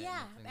recondition it. Yeah,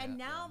 and that,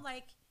 now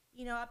like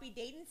I'll be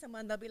dating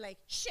someone, they'll be like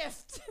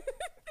shift,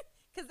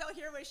 because they'll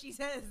hear what she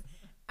says,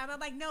 and I'm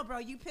like, no, bro,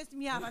 you pissed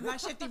me off. I'm not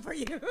shifting for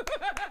you.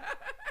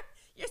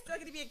 You're still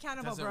gonna be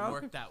accountable, doesn't bro.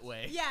 work that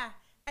way. Yeah,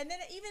 and then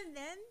even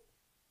then,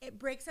 it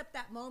breaks up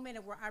that moment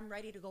of where I'm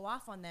ready to go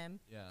off on them.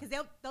 Yeah.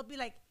 Because they'll be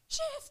like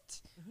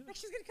shift, like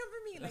she's gonna come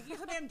for me, like you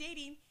somebody I'm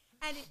dating,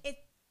 and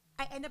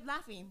I end up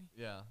laughing.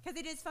 Yeah. Because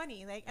it is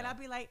funny, like, and Yeah. I'll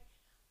be like,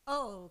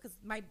 oh, because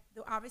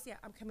obviously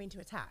I'm coming to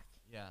attack.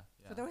 Yeah.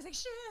 So they're always like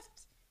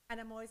shift, and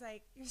I'm always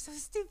like, you're so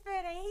stupid,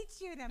 I hate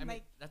you, and I'm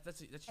like, that's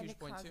a and huge it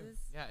point too. causes-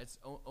 Yeah, it's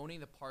owning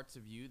the parts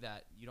of you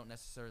that you don't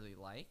necessarily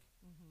like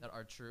that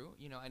are true.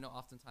 You know, I know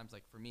oftentimes,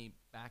 like for me,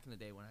 back in the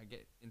day when I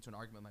get into an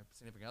argument with my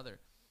significant other,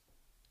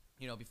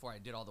 you know, before I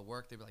did all the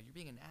work, they'd be like, "You're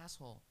being an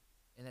asshole,"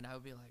 and then I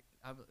would be like,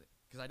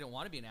 because I didn't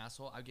want to be an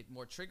asshole, I'd get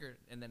more triggered,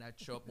 and then I'd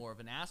show up more of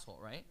an asshole,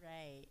 right?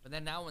 right. But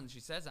then now when she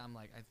says that, I'm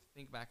like, I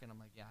think back and I'm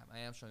like, yeah, I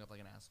am showing up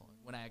like an asshole.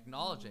 When I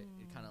acknowledge it,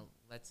 it kind of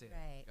lets it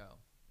Right. go.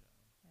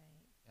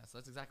 Right. Yeah, so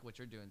that's exactly what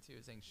you're doing too,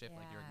 is saying shift,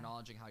 like you're Yeah.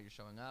 acknowledging how you're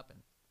showing up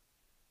and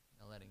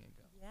letting it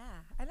go. Yeah,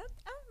 I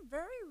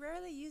very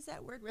rarely use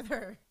that word with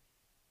her.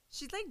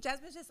 She's like,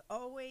 Jasmine's just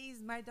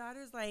always, my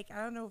daughter's like,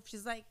 I don't know if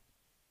she's like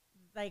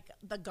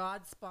the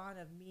god spawn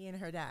of me and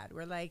her dad.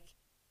 We're like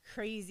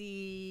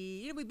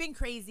crazy, we've been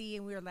crazy,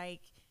 and we're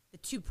like the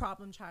two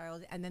problem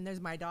child. And then there's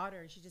my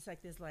daughter, and she's just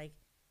like this like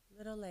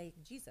little like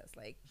Jesus,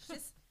 like she's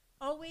just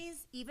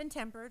always even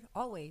tempered,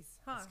 always.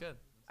 That's good.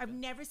 I've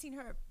never seen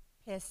her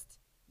pissed,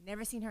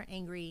 never seen her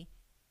angry.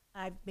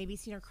 I've maybe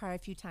seen her cry a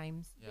few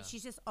times, Yeah. but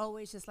she's just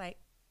always just like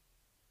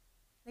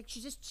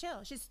she's just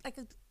chill. She's like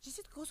she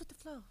just goes with the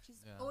flow.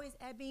 She's Yeah. always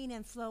ebbing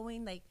and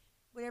flowing, like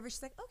whatever.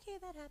 She's like, okay,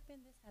 that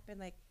happened, this happened.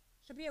 Like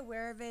she'll be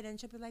aware of it, and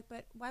she'll be like,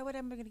 but why would I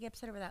ever gonna get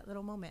upset over that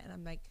little moment? And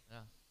I'm like, Yeah.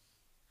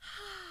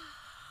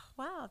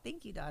 wow,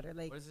 thank you, daughter.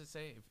 Like, What does it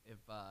say? If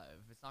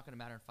it's not going to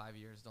matter in 5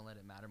 years, don't let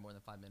it matter more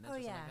than 5 minutes oh or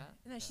yeah, something like that?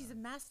 and then she's a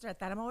master at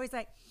that. I'm always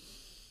like,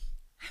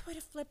 I would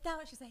have flipped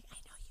out. She's like,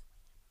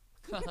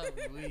 I know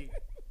you. We-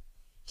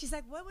 She's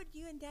like, what would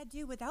you and dad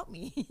do without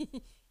me?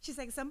 She's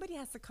like, somebody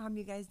has to calm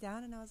you guys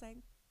down. And I was like,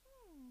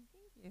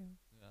 thank you.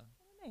 yeah.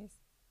 Kinda nice.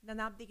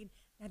 Now I'm thinking,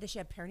 now does she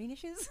have parenting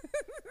issues?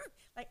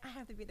 Like, I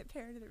have to be the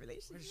parent of the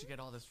relationship. Where did she get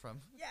all this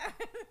from? Yeah.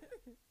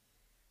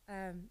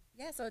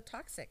 Yeah, so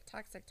toxic.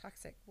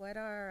 What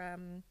are,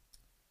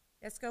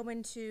 let's go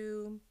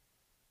into,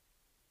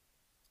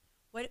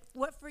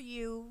 what for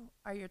you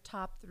are your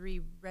top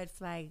 3 red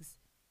flags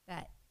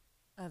that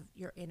of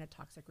you're in a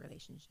toxic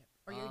relationship,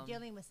 or you're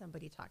dealing with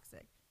somebody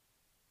toxic,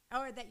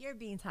 or that you're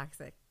being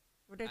toxic?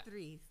 What are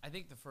 3s? I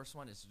think the first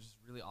one is to just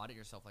really audit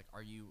yourself. Like,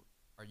 are you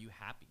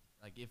happy?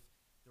 Like, if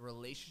the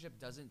relationship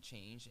doesn't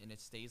change and it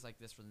stays like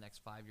this for the next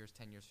 5 years,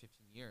 10 years, 15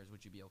 years,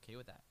 would you be okay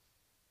with that?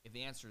 If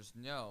the answer is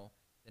no,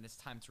 then it's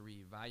time to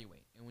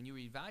reevaluate. And when you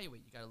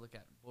reevaluate, you got to look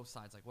at both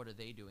sides. Like, what are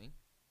they doing?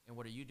 And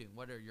what are you doing?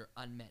 What are your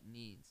unmet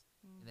needs?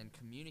 And then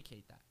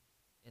communicate that.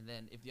 And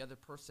then if the other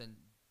person,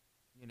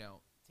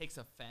 takes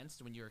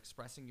offense when you're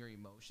expressing your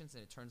emotions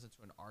and it turns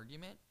into an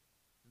argument,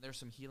 then there's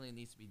some healing that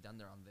needs to be done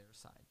there on their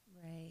side.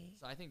 Right.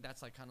 So I think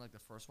that's like kind of like the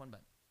first one.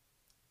 But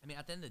I mean,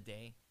 at the end of the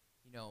day,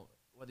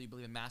 whether you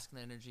believe in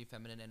masculine energy,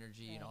 feminine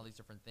energy, and all these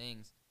different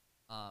things,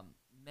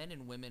 men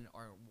and women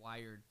are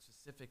wired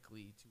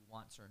specifically to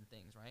want certain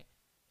things, right?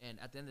 And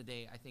at the end of the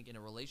day, I think in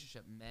a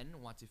relationship,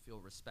 men want to feel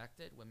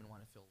respected, women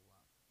want to feel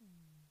loved.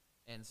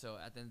 And so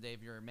at the end of the day,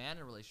 if you're a man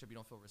in a relationship, you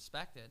don't feel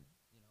respected,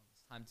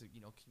 it's time to,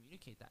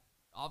 communicate that.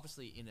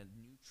 Obviously in a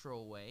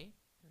neutral way,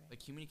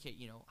 but communicate,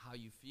 how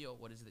you feel,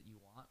 what is it that you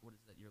want, what is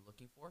it that you're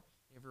looking for.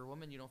 If you're a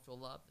woman, you don't feel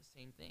loved, the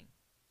same thing.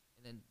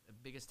 And then the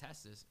biggest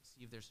test is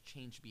see if there's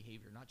changed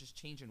behavior, not just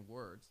change in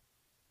words,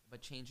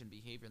 but change in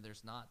behavior. And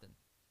there's not, then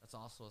that's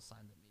also a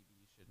sign that maybe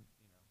you should,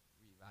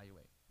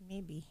 reevaluate.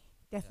 Maybe.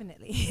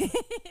 Definitely.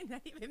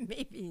 Not even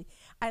maybe.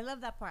 I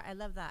love that part. I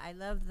love that. I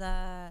love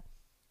the,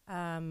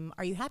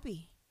 are you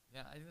happy?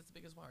 Yeah, I think that's the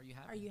biggest one. Are you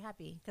happy? Are you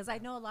happy? Because I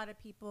know a lot of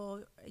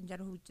people in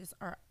general who just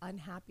are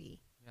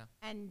unhappy. Yeah.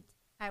 And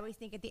I always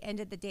think at the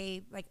end of the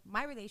day, like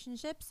my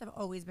relationships have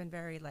always been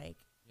very like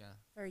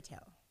fairy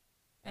tale.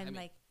 Yeah, And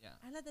I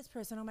love this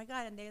person, oh my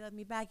God, and they love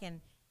me back,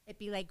 and it'd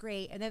be like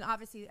great. And then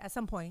obviously at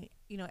some point,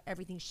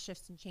 everything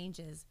shifts and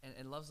changes.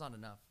 And love's not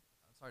enough.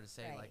 I'm sorry to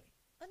say, Right. like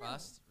Oh, no.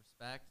 trust,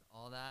 respect,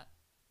 all that,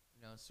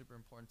 it's super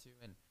important too.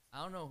 And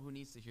I don't know who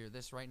needs to hear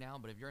this right now,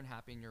 but if you're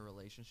unhappy in your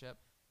relationship,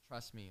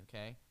 trust me,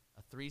 okay?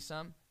 A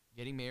threesome,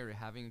 getting married, or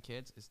having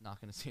kids is not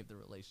going to save the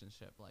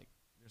relationship. Like,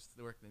 there's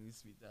the work that needs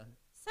to be done.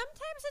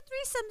 Sometimes the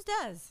threesomes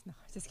does. No,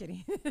 just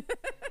kidding.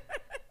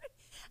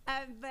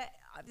 But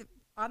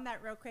on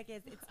that real quick,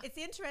 it's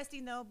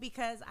interesting though,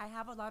 because I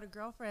have a lot of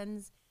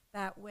girlfriends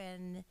that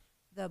when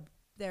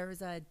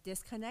there's a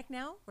disconnect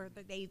now where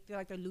they feel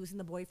like they're losing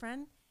the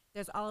boyfriend,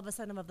 there's all of a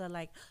sudden of the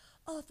like,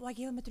 oh, I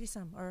gave him a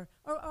threesome, or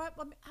how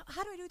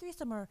do I do a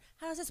threesome, or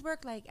how does this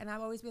work? Like, and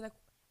I'll always be like,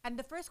 and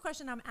the first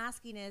question I'm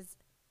asking is,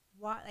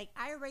 what? Like,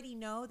 I already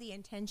know the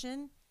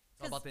intention,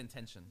 It's all about the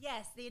intention.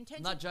 Yes, the I'm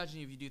intention. not judging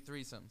you if you do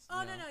threesomes.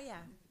 Oh, you know? no, yeah.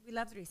 We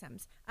love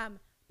threesomes.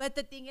 But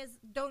the thing is,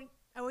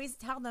 I always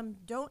tell them,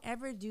 don't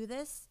ever do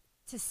this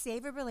to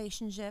save a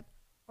relationship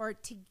or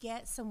to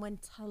get someone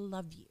to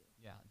love you.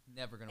 Yeah,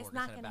 never going to It's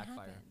work. It's not going going to to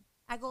backfire. happen.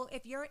 I go,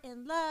 if you're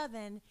in love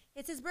and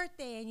it's his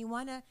birthday and you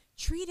want to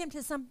treat him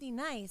to something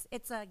nice,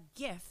 it's a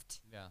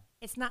gift. Yeah.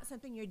 It's not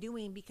something you're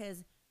doing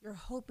because you're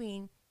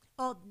hoping,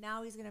 oh,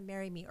 now he's going to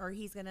marry me, or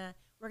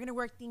we're going to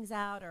work things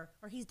out, or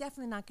he's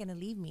definitely not going to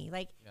leave me.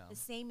 Like, Yeah. the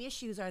same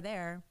issues are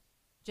there.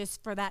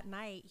 Just for that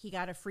night, he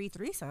got a free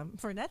threesome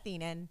for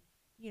nothing. And,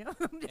 you know,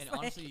 I'm just And like,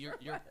 honestly,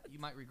 you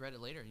might regret it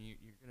later, and you're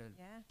going to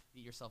yeah.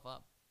 beat yourself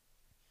up.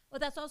 Well,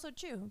 that's also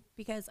true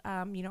because,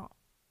 you know,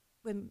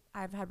 when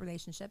I've had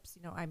relationships,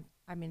 you know,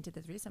 I'm into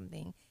the threesome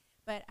thing,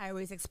 but I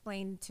always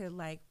explain to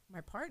like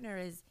my partner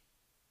is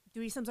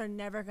threesomes are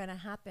never going to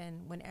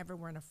happen whenever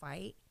we're in a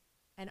fight,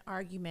 an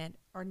argument,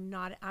 or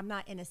not. I'm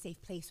not in a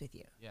safe place with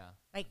you. Yeah.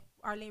 Like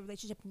our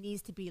relationship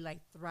needs to be like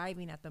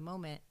thriving at the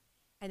moment,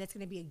 and it's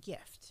going to be a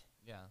gift.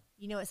 Yeah.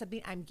 You know, it's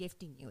something I'm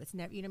gifting you. It's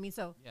never, you know what I mean?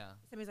 So Yeah.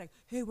 somebody's like,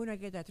 hey, when do I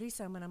get that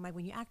threesome? And I'm like,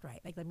 when you act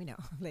right, like, let me know.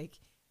 Like,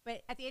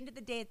 but at the end of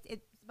the day,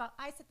 it's about,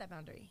 I set that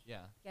boundary.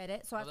 Yeah. Get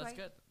it? So Oh, that's that's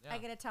why good. Yeah. I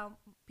got to tell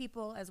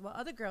people as well,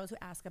 other girls who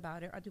ask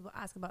about it, or people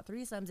ask about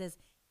threesomes, is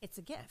it's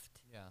a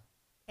gift. Yeah.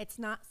 It's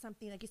not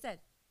something, like you said,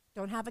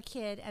 don't have a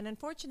kid. And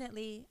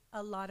unfortunately,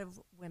 a lot of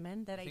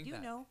women that I think do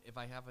that know, if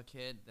I have a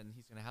kid, then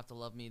he's going to have to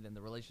love me, then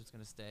the relationship's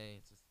going to stay.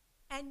 It's just,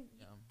 and you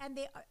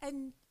know.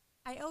 and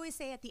I always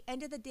say at the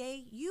end of the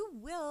day, you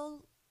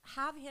will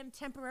have him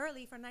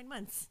temporarily for 9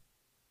 months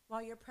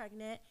while you're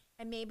pregnant,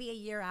 and maybe a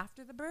year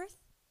after the birth.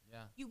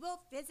 Yeah. You will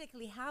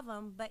physically have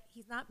him, but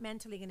he's not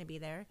mentally going to be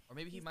there. Or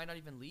maybe he might not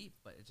even leave,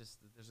 but it just,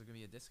 there's going to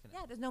be a disconnect.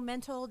 Yeah, there's no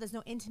mental, there's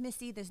no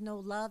intimacy, there's no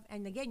love,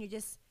 and again,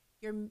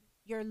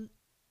 you're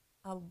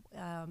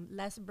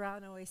Les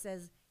Brown always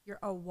says you're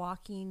a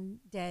walking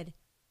dead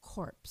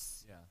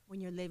corpse Yeah. when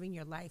you're living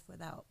your life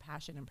without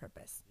passion and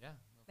purpose. Yeah.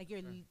 No, Like for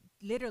you're sure.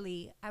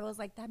 literally, I was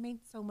like, that made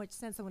so much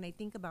sense. So when I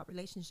think about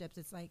relationships,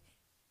 it's like,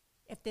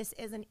 if this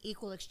is an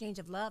equal exchange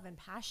of love and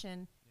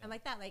passion, Yeah. and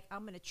like that, like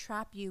I'm going to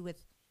trap you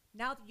with,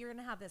 now that you're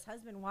going to have this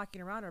husband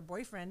walking around or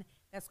boyfriend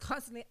that's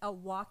constantly a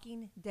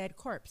walking dead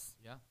corpse.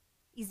 Yeah.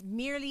 He's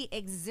merely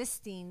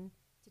existing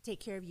to take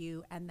care of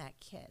you and that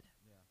kid.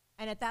 Yeah.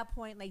 And at that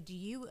point, like, do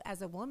you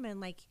as a woman,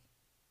 like,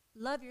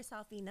 love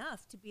yourself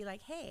enough to be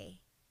like,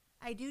 hey,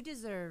 I do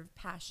deserve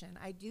passion.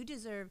 I do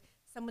deserve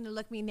someone to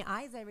look me in the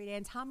eyes every day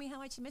and tell me how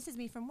much he misses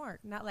me from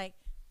work. Not like,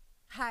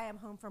 hi, I'm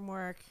home from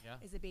work. Yeah.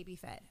 Is the baby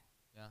fed?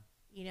 Yeah.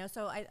 You know,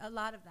 so a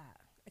lot of that.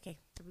 Okay,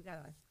 so we got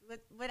on.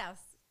 What else?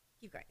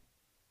 Keep going.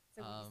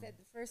 So you said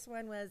the first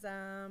one was,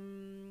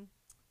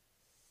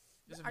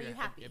 Just if are you're you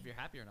happy? If you're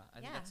happy or not.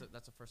 I think Yeah.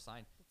 that's a first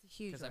sign. It's a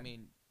huge Because one. I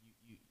mean,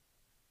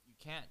 you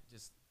can't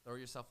just throw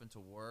yourself into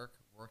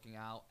working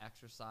out,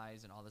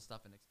 exercise, and all this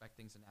stuff, and expect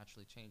things to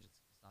naturally change.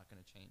 It's not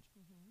going to change.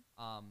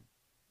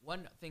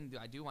 One thing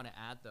that I do want to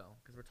add though,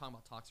 because we're talking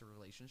about toxic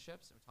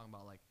relationships, and we're talking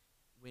about like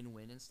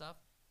win-win and stuff.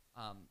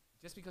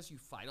 Just because you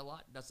fight a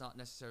lot does not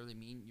necessarily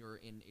mean you're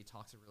in a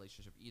toxic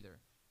relationship either.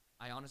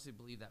 I honestly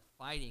believe that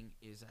fighting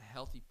is a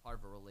healthy part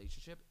of a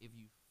relationship if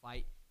you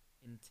fight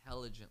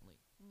intelligently.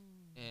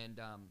 And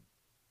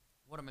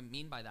what I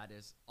mean by that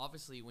is,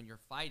 obviously, when you're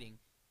fighting,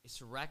 is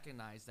to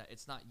recognize that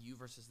it's not you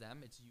versus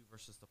them, it's you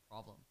versus the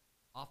problem.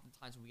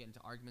 Oftentimes, when we get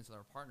into arguments with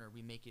our partner,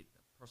 we make it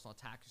a personal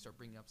attack. We start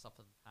bringing up stuff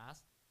from the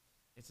past.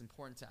 It's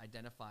important to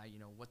identify, you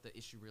know, what the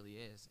issue really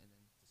is, and then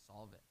to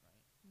solve it,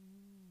 right?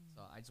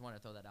 So I just want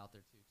to throw that out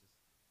there too. Just,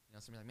 you know,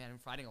 somebody's like, man, I'm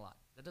fighting a lot.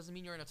 That doesn't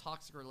mean you're in a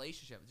toxic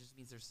relationship. It just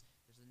means there's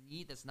a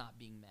need that's not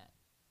being met.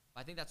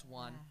 But I think that's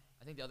one. Yeah.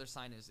 I think the other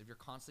sign is if you're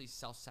constantly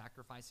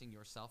self-sacrificing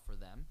yourself for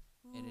them,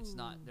 and it's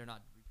not, they're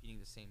not repeating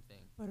the same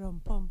thing.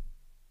 Ba-dum-bum.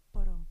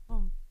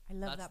 Ba-dum-bum. I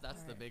love that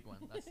That's the part. big one.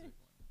 That's the big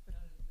one.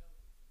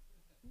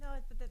 No,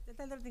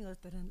 the other thing was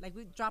like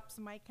we drops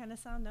mic kind of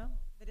sound. No,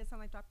 did it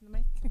sound like dropping the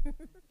mic? It can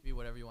be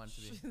whatever you want it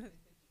to be.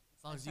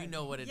 As long as you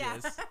know what it yeah.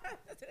 is. That's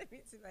what I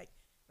mean. So like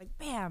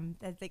bam,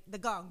 that's like the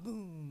gong,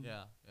 boom.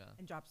 Yeah, yeah,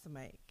 And drops the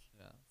mic.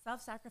 yeah.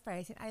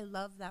 Self-sacrificing. I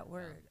love that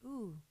word.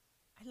 Ooh,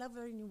 I love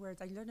learning new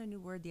words. I learned a new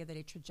word the other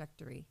day.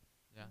 Trajectory.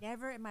 Yeah.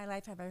 Never in my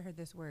life have I heard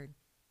this word.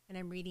 And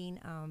I'm reading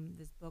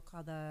this book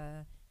called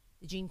the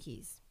Gene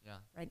Keys. Yeah.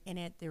 Right in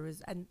it, there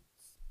was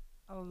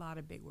a lot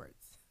of big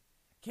words.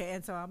 Okay,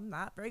 and so I'm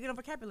not very good on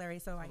vocabulary.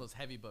 So All those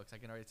heavy books, I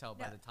can already tell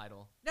by the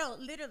title. no,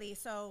 literally.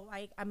 So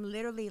I'm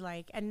literally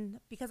like, and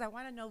because I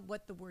want to know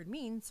what the word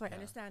means, so I Yeah.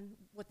 understand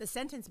what the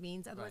sentence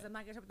means. Otherwise, Right. I'm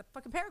not gonna know what the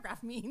fucking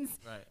paragraph means.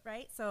 Right.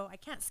 Right. So I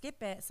can't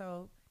skip it.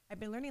 So I've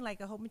been learning like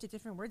a whole bunch of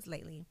different words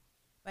lately,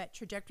 but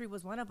trajectory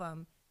was one of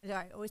them. And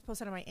I always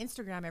post it on my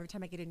Instagram every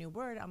time I get a new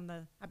word. I'll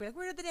be like,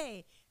 word of the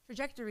day,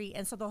 trajectory.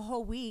 And so the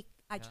whole week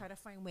I Yeah. try to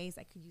find ways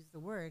I could use the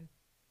word.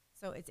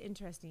 So it's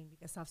interesting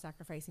because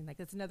self-sacrificing, like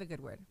that's another good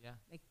word. Yeah.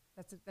 Like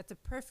that's a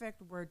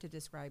perfect word to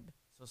describe.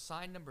 So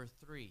sign number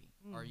 3,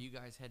 are you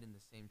guys heading the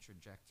same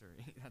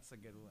trajectory? That's a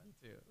good one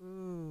too.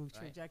 Ooh, Right.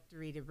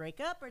 trajectory to break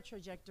up or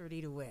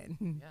trajectory to win?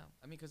 Yeah,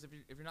 I mean, because if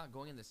you're not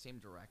going in the same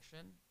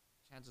direction,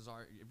 chances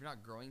are if you're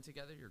not growing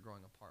together, you're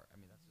growing apart. I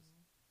mean, that's just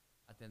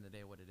at the end of the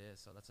day what it is.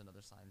 So that's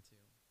another sign too.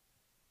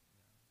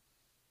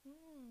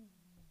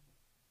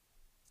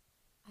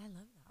 I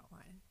love that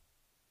one.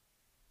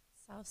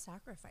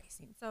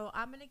 Self-sacrificing. So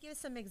I'm going to give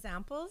some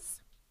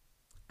examples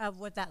of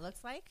what that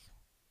looks like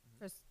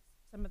for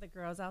some of the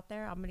girls out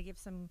there. I'm going to give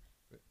some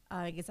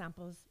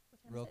examples.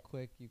 What time Real is it?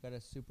 quick, you got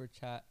a super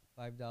chat,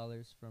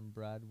 $5 from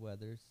Brad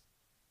Weathers,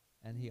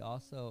 and he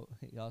also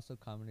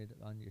commented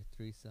on your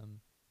threesome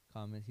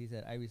comment. He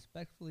said, "I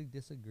respectfully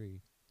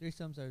disagree.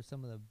 Threesomes are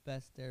some of the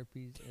best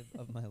therapies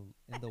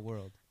in the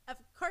world." Of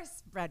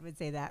course, Brad would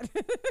say that.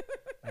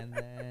 And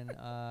then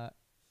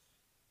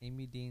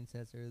Amy Dean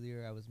says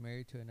earlier, "I was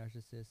married to a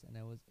narcissist, and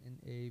I was in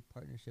a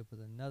partnership with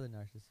another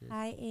narcissist."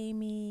 Hi,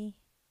 Amy.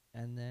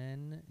 And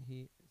then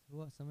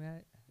somebody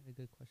had a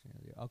good question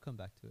earlier. I'll come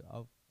back to it.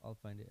 I'll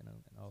find it and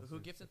I'll. So who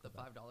gifted the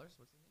 $5?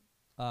 What's his name?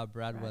 Brad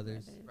Brad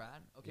Weathers. Weathers.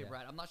 Brad. Okay, Yeah.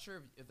 Brad. I'm not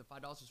sure if the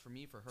 $5 was for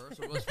me, for her.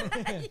 So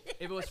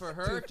if it was for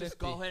her, just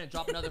go ahead and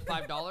drop another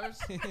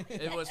 $5.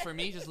 If it was for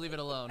me, just leave it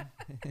alone.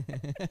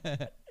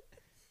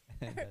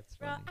 That's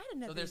Well, funny. I don't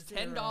know. So there's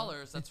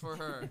 $10. That's for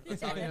her.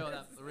 That's how we know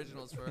that the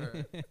original is for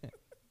her.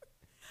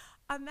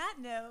 On that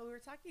note, we were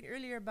talking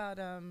earlier about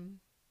A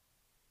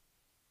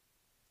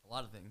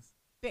lot of things.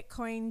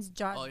 Bitcoins,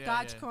 Oh, yeah,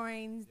 yeah.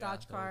 Dogecoins, Yeah.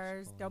 Dodge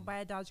cars. Dogecoin. Don't buy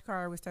a Dodge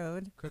car with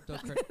Toad.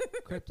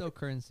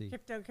 Cryptocurrency.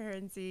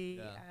 Cryptocurrency.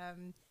 Yeah.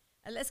 And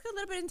let's go a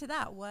little bit into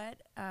that.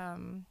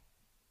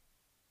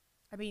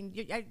 I mean,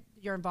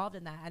 you're involved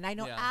in that, and I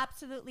know Yeah.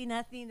 absolutely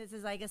nothing. This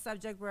is like a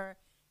subject where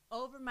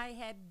over my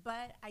head,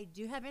 but I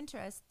do have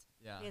interest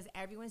Yeah. because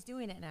everyone's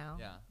doing it now.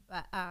 Yeah.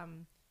 But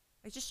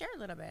like just share a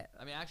little bit.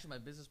 I mean, actually, my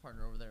business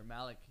partner over there,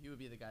 Malik, he would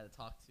be the guy to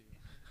talk to.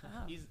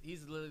 Oh.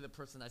 He's literally the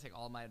person I take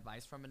all my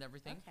advice from and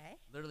everything. Okay.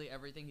 Literally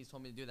everything he's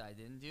told me to do that I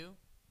didn't do,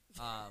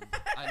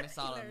 I miss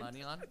out on Learned.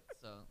 money on.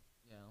 So,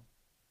 you know,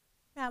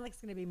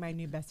 Malik's gonna be my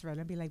new best friend.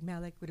 I'll be like,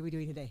 Malik, what are we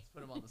doing today?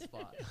 put him on the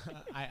spot.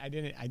 I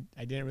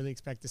didn't really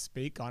expect to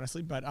speak,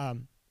 honestly, but I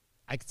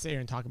could sit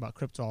here and talk about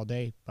crypto all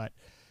day, but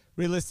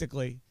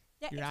realistically,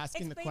 Yeah, you're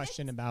asking the explain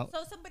question it. about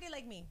So somebody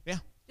like me. Yeah.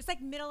 Just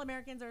like middle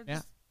Americans or Yeah.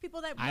 just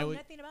people that I know would-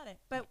 nothing about it,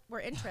 but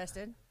we're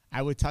interested.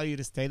 I would tell you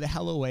to stay the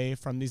hell away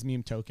from these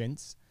meme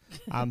tokens.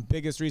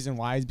 Biggest reason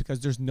why is because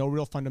there's no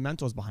real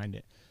fundamentals behind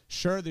it.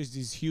 Sure, there's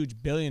these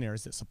huge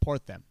billionaires that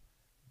support them,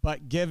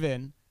 but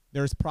given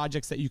there's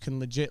projects that you can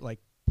legit like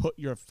put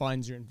your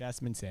funds, your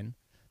investments in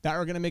that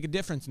are going to make a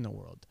difference in the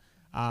world.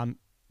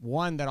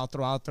 One that I'll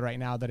throw out there right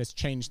now that has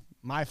changed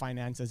my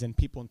finances and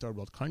people in third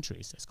world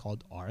countries is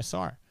called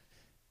RSR.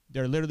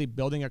 They're literally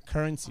building a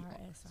currency.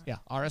 RSR. Yeah,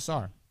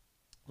 RSR,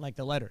 like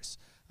the letters.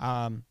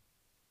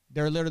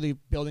 They're literally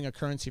building a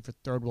currency for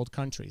third world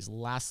countries.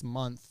 Last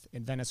month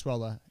in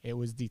Venezuela, it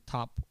was the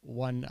top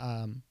one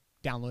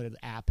downloaded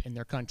app in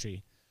their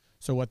country.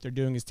 So what they're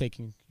doing is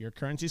taking your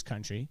currency's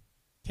country,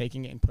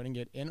 taking it and putting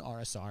it in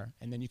RSR,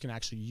 and then you can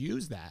actually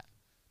use that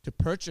to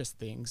purchase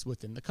things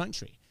within the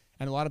country.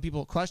 And a lot of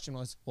people question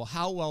was, well,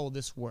 how well will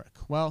this work?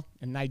 Well,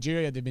 in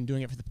Nigeria, they've been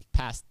doing it for the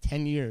past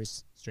 10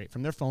 years straight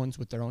from their phones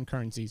with their own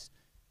currencies,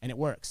 and it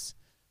works.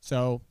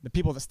 So the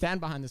people that stand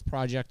behind this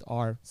project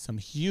are some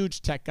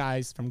huge tech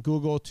guys from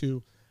Google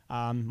to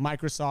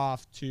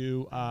Microsoft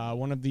to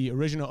one of the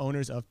original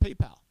owners of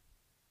PayPal.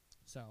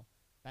 So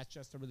that's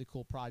just a really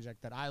cool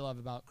project that I love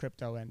about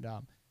crypto. And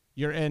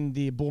you're in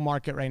the bull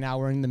market right now.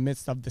 We're in the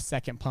midst of the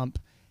second pump.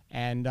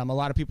 And a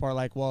lot of people are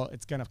like, well,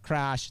 it's going to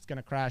crash. It's going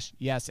to crash.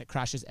 Yes, it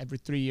crashes every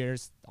 3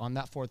 years. On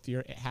that fourth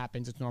year, it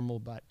happens. It's normal.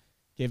 But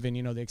given,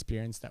 the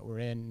experience that we're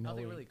in.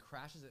 Nothing really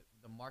crashes it.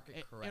 The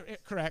market corrects.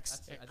 It corrects.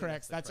 I It think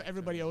corrects. the That's what correct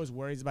everybody term. always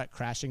worries about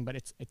crashing, but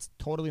it's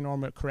totally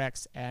normal. It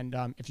corrects. And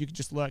if you could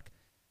just look,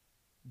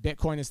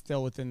 Bitcoin is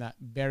still within that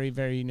very,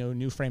 very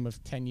new frame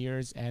of 10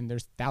 years, and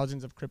there's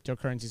thousands of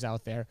cryptocurrencies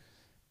out there.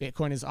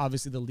 Bitcoin is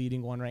obviously the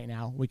leading one right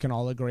now. We can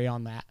all agree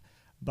on that.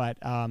 But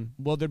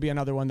will there be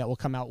another one that will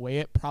come outweigh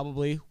it?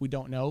 Probably. We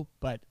don't know.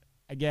 But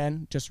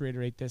again, just to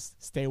reiterate this,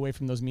 stay away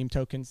from those meme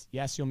tokens.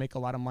 Yes, you'll make a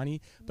lot of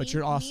money, but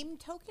you're also meme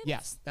tokens.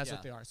 yes, that's Yeah.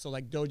 what they are. So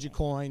like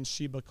Dogecoin,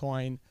 Shiba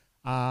Coin,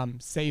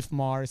 Safe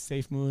Mars,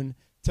 Safe Moon.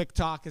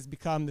 TikTok has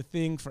become the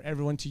thing for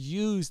everyone to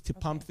use to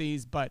pump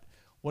these. But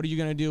what are you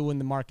going to do when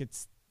the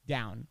market's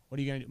down? What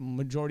are you going to do?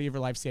 Majority of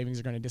your life savings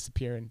are going to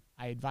disappear. And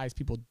I advise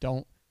people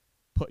don't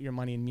put your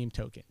money in meme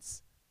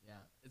tokens. Yeah,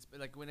 it's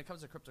like when it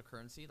comes to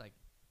cryptocurrency, like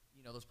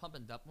those pump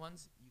and dump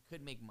ones, you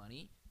could make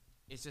money.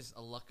 It's just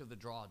a luck of the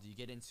draw. Do you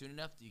get in soon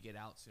enough? Do you get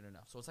out soon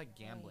enough? So it's like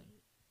gambling.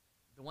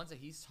 The ones that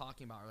he's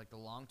talking about are like the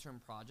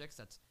long-term projects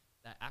that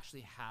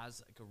actually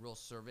has like a real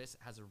service,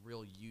 has a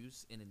real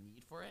use and a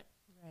need for it.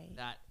 Right.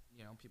 That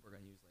people are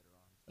going to use later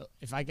on.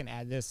 If I can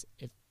add this,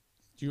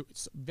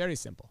 it's very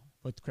simple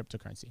with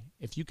cryptocurrency.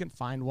 If you can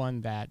find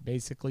one that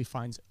basically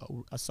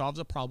solves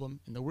a problem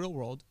in the real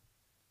world,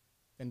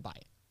 then buy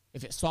it.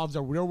 If it solves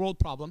a real world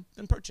problem,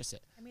 then purchase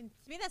it. I mean,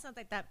 to me, that sounds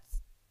like that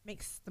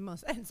makes the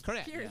most sense.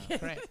 Correct. Period. Yeah.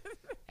 Correct.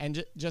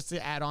 And just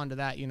to add on to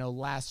that,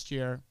 last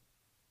year,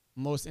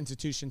 most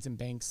institutions and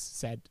banks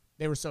said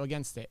they were so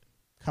against it.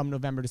 Come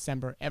November,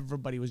 December,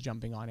 everybody was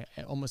jumping on it.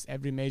 Almost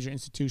every major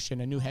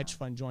institution, a new hedge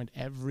fund joined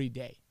every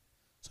day.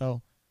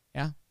 So,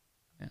 yeah.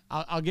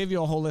 I'll give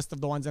you a whole list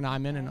of the ones that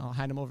I'm in, and I'll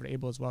hand them over to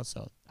Abel as well.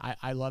 So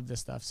I love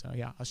this stuff. So,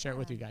 yeah, I'll share it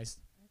with you guys.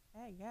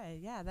 Okay,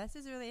 good. Yeah, this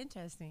is really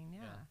interesting.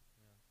 Yeah. Yeah.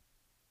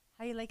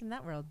 How you liking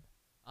that world?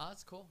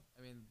 It's cool.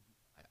 I mean,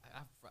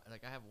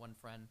 I have one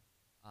friend,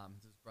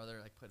 his brother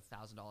like put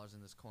 $1,000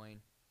 in this coin,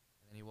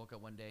 and then he woke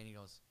up one day and he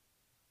goes,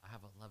 "I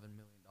have $11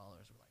 million." We're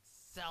like,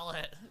 "Sell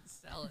it,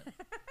 sell it."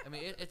 I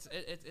mean, it's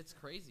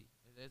crazy.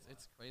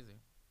 It's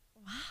crazy.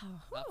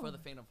 Wow. Not for the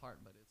faint of heart,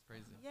 but it's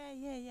crazy.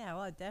 Yeah.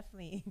 Well,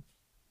 definitely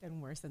done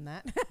worse than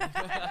that.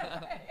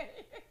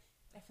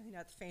 Definitely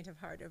not the faint of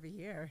heart over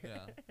here.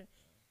 Yeah.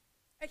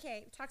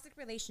 Okay, toxic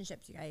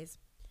relationships, you guys.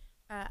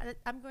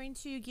 I'm going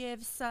to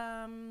give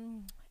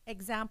some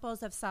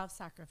examples of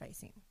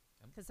self-sacrificing,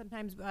 because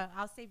sometimes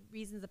I'll say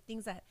reasons of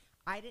things that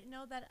I didn't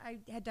know that I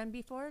had done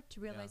before to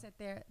realize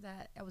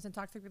that I was in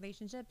toxic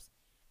relationships,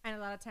 and a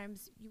lot of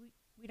times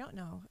we don't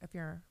know if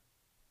you're.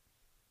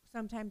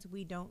 Sometimes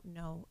we don't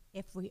know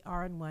if we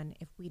are in one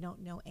if we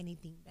don't know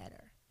anything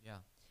better. Yeah.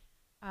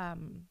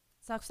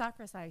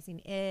 Self-sacrificing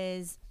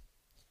is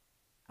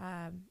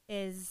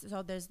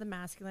so there's the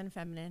masculine and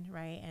feminine,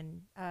 right?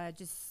 And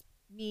just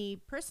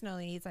me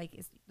personally, it's like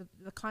it's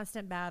the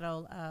constant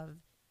battle of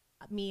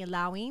me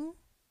allowing,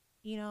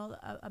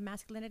 a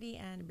masculinity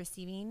and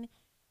receiving.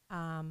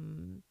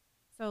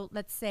 So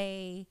let's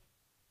say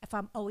if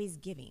I'm always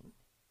giving,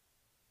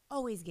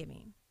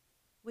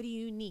 what do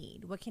you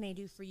need? What can I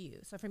do for you?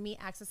 So for me,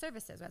 acts of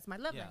services, that's my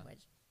love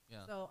language.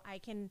 Yeah. So I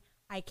can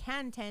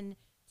tend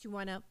to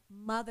want to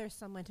mother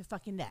someone to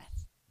fucking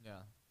death.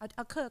 Yeah.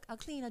 I'll cook, I'll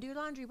clean, I'll do your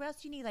laundry. What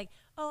else do you need? Like,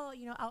 oh,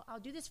 I'll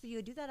do this for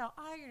you. Do that. I'll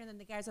iron. And then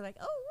the guys are like,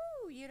 oh,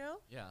 woo,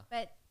 Yeah.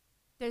 But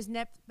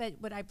but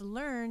what I've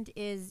learned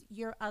is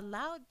you're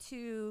allowed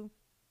to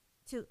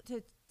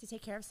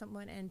take care of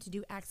someone and to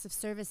do acts of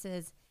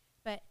services,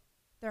 but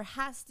there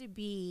has to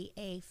be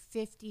a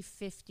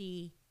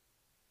 50-50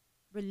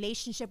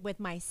 relationship with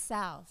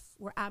myself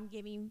where I'm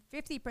giving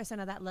 50%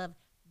 of that love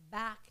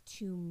back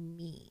to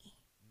me.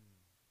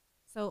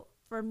 So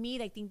for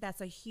me, I think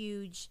that's a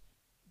huge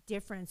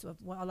difference of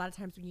a lot of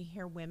times when you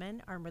hear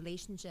women are in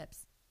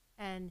relationships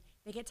and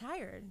they get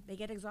tired, they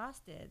get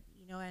exhausted,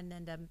 and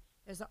then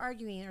there's an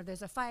arguing or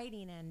there's a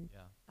fighting, and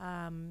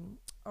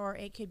or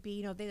it could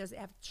be they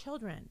have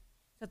children,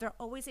 so they're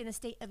always in a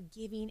state of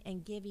giving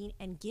and giving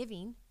and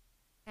giving,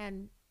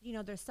 and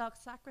they're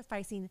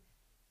self-sacrificing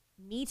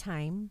me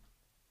time,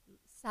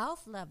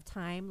 self-love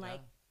time,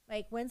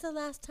 like when's the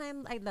last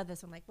time, I love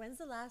this one, like when's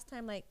the last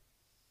time like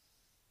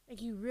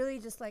you really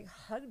just like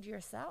hugged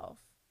yourself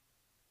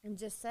and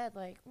just said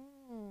like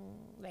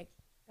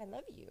I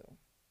love you.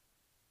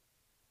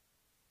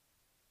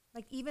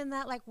 Like even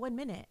that like 1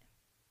 minute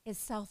is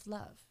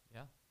self-love.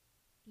 Yeah.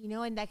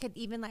 And that could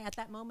even like at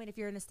that moment, if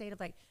you're in a state of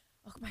like,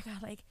 oh my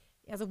God, like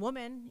as a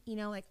woman,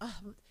 like, oh,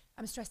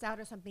 I'm stressed out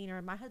or something,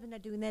 or my husband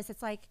not doing this.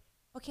 It's like,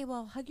 okay,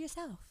 well, hug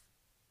yourself.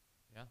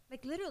 Yeah.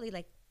 Like literally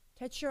like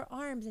touch your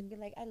arms and be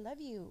like, I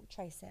love you,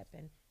 tricep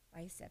and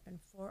bicep and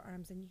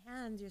forearms and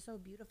hands. You're so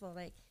beautiful.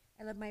 Like,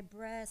 I love my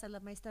breasts. I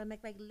love my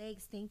stomach, like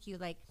legs. Thank you.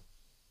 Like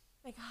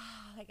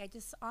I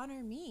just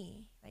honor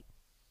me. Like,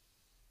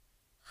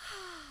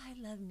 I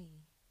love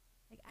me.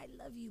 Like, I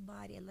love you,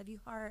 body. I love you,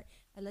 heart.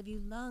 I love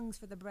you, lungs,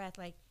 for the breath.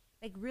 Like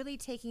really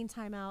taking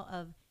time out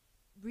of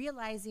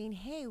realizing,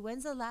 hey,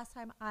 when's the last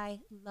time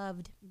I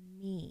loved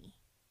me?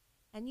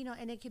 And,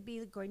 and it could be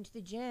going to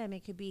the gym.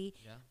 It could be,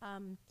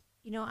 I'm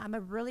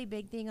a really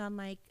big thing on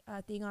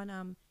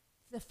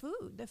the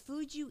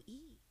food you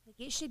eat. Like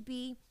it should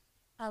be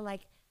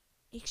like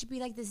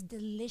this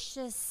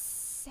delicious,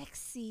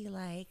 sexy,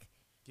 like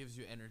Gives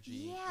you energy.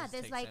 Yeah, just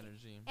there's takes like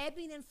energy.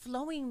 ebbing and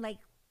flowing, like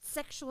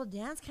sexual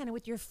dance kind of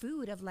with your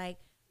food of like,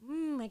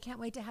 I can't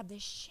wait to have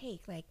this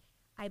shake. Like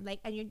I'm like,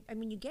 and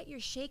you get your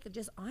shake of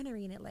just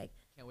honoring it. Like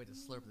Can't wait to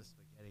slurp the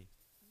spaghetti.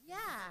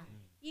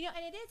 yeah,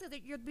 and it is so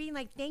that you're being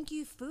like, thank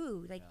you,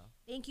 food. Like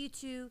thank you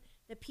to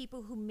the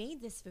people who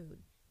made this food.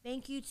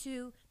 Thank you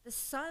to the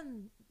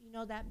sun,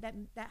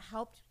 that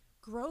helped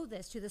grow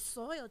this, to the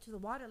soil, to the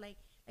water. Like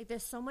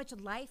there's so much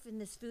life in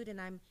this food, and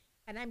I'm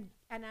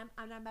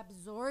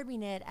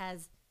absorbing it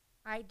as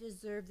I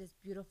deserve this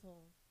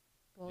beautiful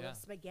bowl of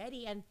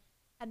spaghetti, and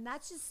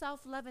that's just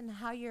self-love and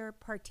how you're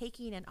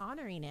partaking and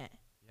honoring it.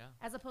 Yeah.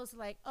 As opposed to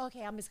like,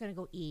 okay, I'm just gonna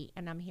go eat,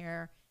 and I'm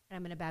here and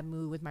I'm in a bad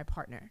mood with my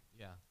partner.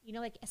 Yeah.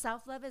 Like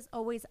self-love is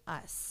always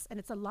us, and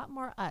it's a lot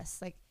more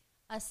us, like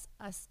us,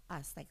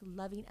 like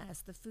loving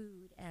us, the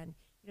food, and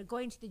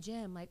going to the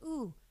gym, like,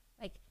 ooh,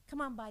 like,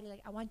 come on, body,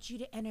 like I want you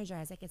to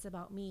energize, like it's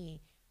about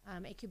me.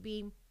 It could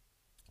be,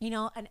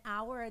 an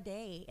hour a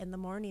day in the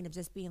morning of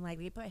just being like,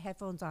 we put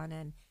headphones on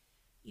and,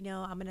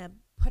 I'm going to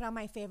put on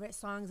my favorite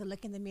songs and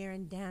look in the mirror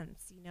and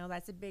dance. You know,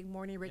 that's a big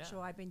morning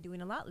ritual I've been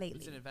doing a lot lately.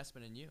 It's an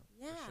investment in you.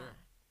 Yeah. For sure.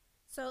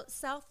 So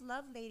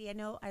self-love, lady, I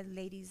know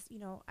ladies, you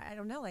know, I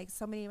don't know, like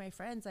so many of my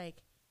friends like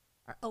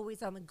are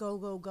always on the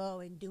go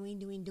and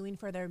doing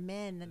for their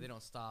men. And They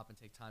don't stop and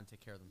take time to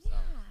take care of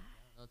themselves. yeah.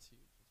 That's huge.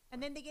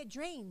 And then they get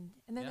drained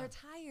and then Yeah. they're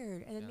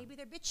tired and then Yeah. maybe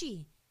they're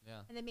bitchy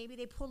Yeah. and then maybe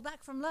they pull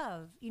back from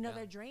love. You know, Yeah.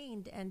 they're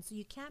drained. And so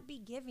you can't be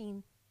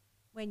giving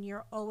when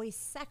you're always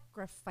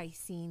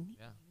sacrificing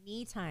Yeah.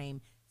 me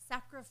time,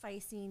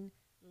 sacrificing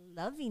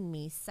loving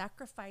me,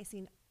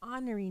 sacrificing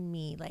honoring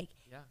me. Like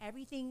Yeah.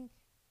 everything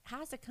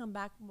has to come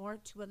back more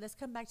to let's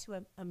come back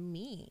to a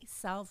me,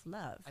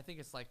 self-love. I think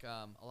it's like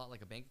a lot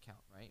like a bank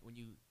account, right? When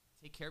you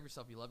take care of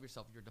yourself, you love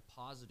yourself, you're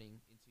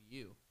depositing into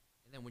you.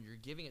 And then when you're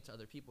giving it to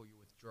other people, you're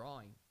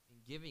withdrawing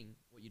and giving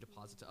what you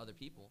deposit to other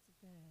people.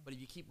 But if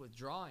you keep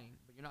withdrawing,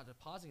 but you're not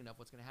depositing enough,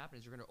 what's going to happen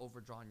is you're going to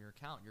overdraw in your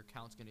account. Your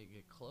account's going to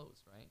get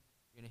closed, right?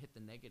 You're going to hit the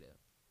negative.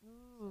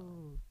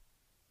 Ooh.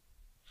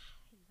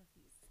 I love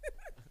these.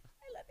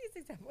 I love these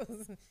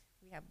examples.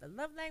 We have the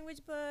love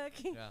language book.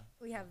 Yeah.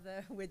 We have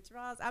the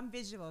withdrawals. I'm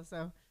visual,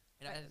 so.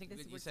 And I But think this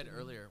what you works said for me.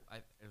 earlier,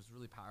 it was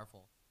really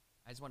powerful.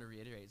 I just want to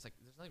reiterate. It's like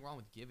there's nothing wrong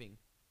with giving,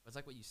 but it's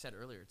like what you said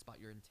earlier. It's about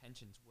your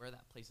intentions, where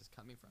that place is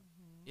coming from.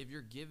 If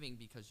you're giving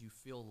because you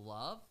feel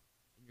love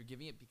and you're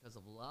giving it because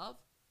of love,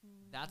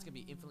 that's going to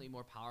be infinitely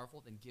more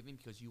powerful than giving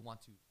because you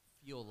want to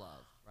feel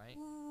love, right?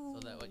 So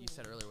that what you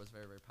said earlier was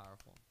very, very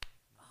powerful.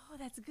 Oh,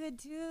 that's good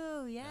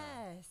too.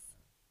 Yes.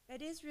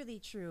 That is really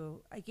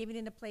true. I gave it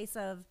in a place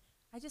of,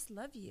 I just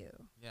love you.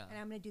 Yeah. And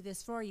I'm going to do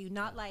this for you.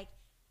 Not Yeah. like,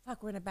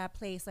 fuck, we're in a bad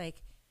place.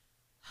 Like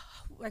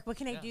what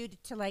can I Yeah. do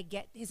to like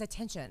get his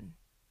attention?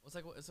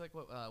 Well, it's like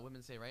what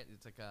women say, right?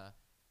 It's like,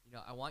 you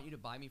know, I want you to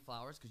buy me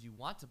flowers because you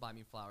want to buy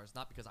me flowers,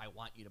 not because I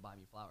want you to buy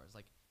me flowers.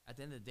 Like at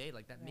the end of the day,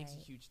 like that makes a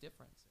Right. huge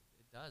difference.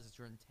 It does. It's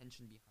your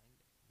intention behind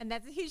it. And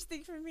that's a huge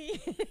thing for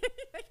me.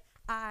 Like,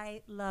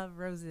 I love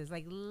roses,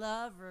 like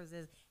love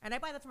roses. And I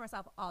buy them for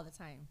myself all the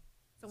time.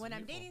 So That's when I'm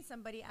beautiful. dating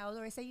somebody, I will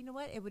always say, you know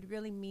what? It would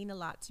really mean a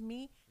lot to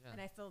me. Yeah.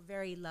 And I feel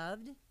very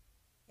loved.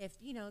 If,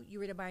 you know, you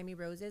were to buy me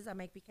roses, I'm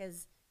like,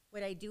 because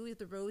what I do with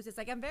the roses,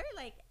 like I'm very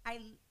like,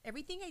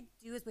 everything I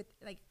do is with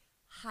like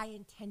high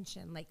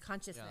intention, like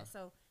consciousness.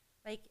 Yeah. So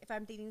like if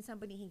I'm dating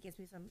somebody, he gives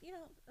me some, you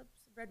know, some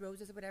red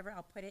roses or whatever,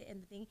 I'll put it in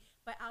the thing.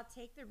 But I'll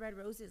take the red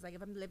roses, like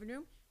if I'm in the living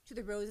room, to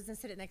the roses and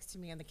sit it next to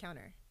me on the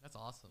counter. That's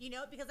awesome. You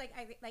know, because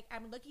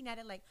I'm looking at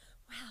it like,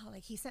 wow,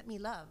 like he sent me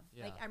love.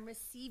 Yeah. Like I'm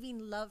receiving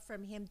love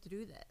from him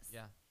through this.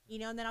 Yeah. You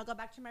know, and then I'll go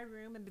back to my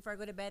room, and before I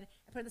go to bed,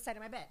 I put it on the side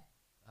of my bed.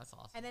 That's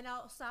awesome. And then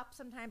I'll stop.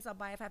 Sometimes I'll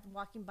buy, if I'm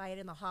walking by it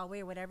in the hallway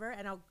or whatever,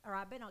 and I'll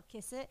grab it and I'll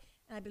kiss it,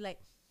 and I'll be like,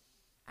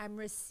 I'm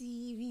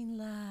receiving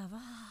love.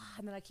 Ah,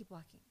 and then I keep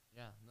walking.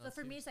 yeah. No, So that's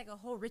for me, huge. it's like a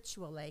whole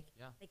ritual, like,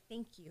 Yeah. like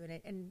thank you,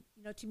 and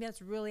you know, to me,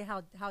 that's really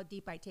how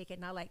deep I take it.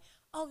 Not like,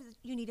 oh,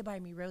 you need to buy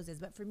me roses,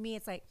 but for me,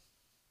 it's like,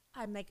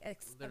 I'm like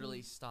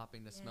Literally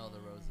stopping to smell the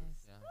roses.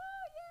 Yes. Yeah.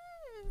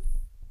 Oh yes.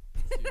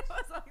 That's huge. I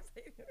was so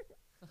excited.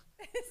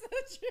 It's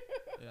so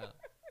true.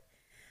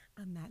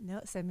 Yeah. On that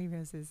note, send me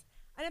roses.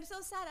 And I'm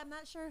so sad. I'm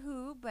not sure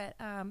who, but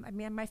I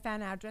mean, my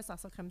fan address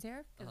also comes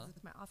here because Uh-huh.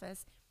 it's my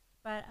office.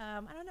 But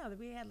I don't know.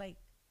 We had like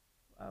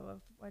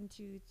 1, 2,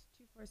 2,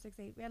 4, 6,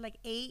 8. We had like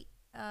 8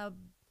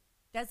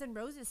 dozen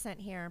roses sent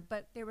here,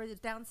 but they were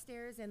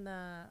downstairs in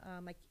the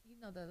like you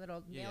know the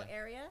little Yeah, nail yeah.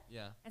 area.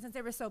 Yeah. And since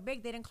they were so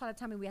big, they didn't call to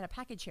tell me we had a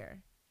package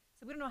here.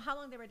 So we don't know how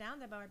long they were down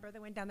there. But my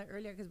brother went down there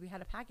earlier because we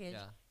had a package.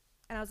 Yeah.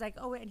 And I was like,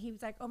 oh, and he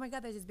was like, oh my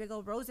God, there's these big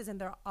old roses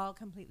and they're all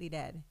completely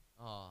dead.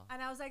 Oh.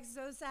 And I was like,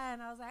 so sad.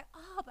 And I was like,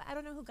 oh, but I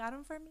don't know who got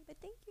them for me, but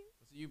thank you.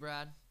 Was it you,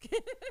 Brad?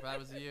 Brad,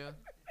 was it you?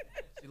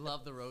 She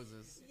loved the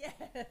roses. Yes.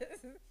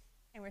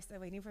 And we're still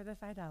waiting for the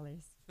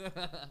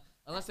 $5.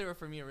 Unless they were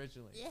for me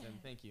originally. Yeah. Then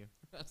thank you.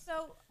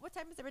 So what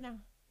time is it right now?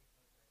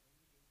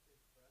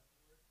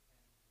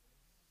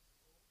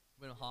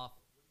 Wim Hof.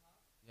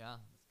 Yeah,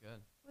 that's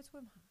good. What's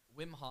Wim Hof?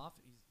 Wim Hof,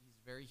 he's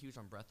very huge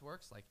on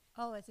breathworks. Like,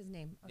 Oh, that's his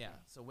name. Okay. yeah.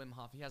 So Wim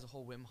Hof, he has a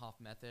whole Wim Hof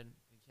method.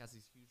 He has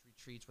these huge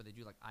retreats where they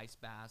do like ice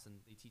baths and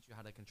they teach you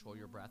how to control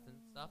your breath and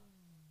stuff.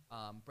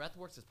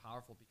 Breathworks is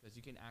powerful because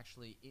you can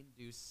actually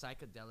induce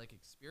psychedelic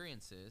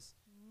experiences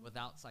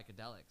without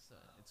psychedelics.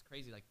 It's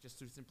crazy. Like just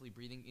through simply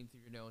breathing in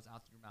through your nose,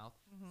 out through your mouth,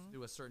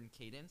 through a certain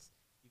cadence,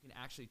 you can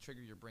actually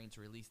trigger your brain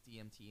to release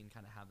DMT and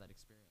kind of have that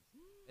experience.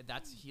 And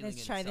that's healing.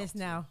 Let's in try itself this too.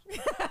 now.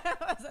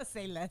 Let's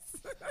say less.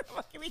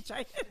 What can we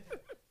try?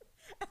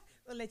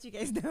 We'll let you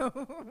guys know.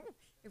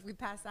 If we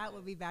pass out,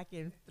 we'll be back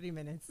in 3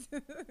 minutes.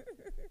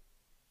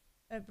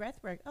 Breath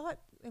work. Oh,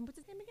 and what's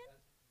his name again?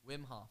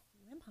 Wim Hof.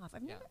 Wim Hof. I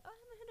Yeah. haven't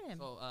heard of him.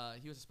 So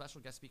he was a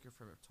special guest speaker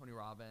for Tony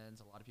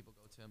Robbins. A lot of people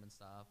go to him and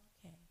stuff.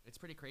 Okay. It's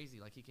pretty crazy.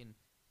 Like he can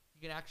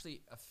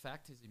actually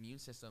affect his immune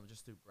system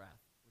just through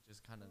breath, which is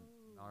kind of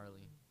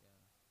gnarly.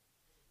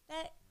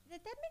 Yeah.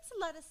 That makes a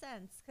lot of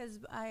sense because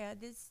I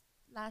this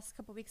last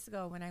couple weeks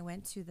ago when I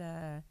went to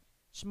the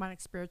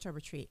shamanic spiritual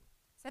retreat,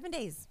 7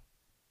 days.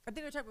 I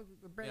think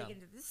we're barely Yeah.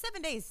 getting to this is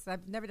 7 days.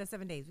 I've never done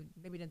 7 days. We've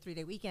maybe done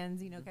 3-day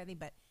weekends, you know, kind of thing.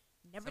 But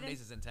never 7 done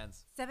days is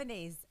intense. 7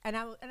 days, and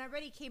I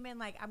already came in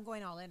like I'm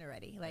going all in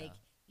already. Like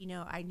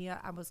I knew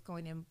I was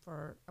going in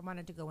for. I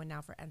wanted to go in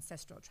now for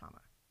ancestral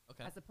trauma,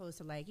 Okay. as opposed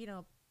to like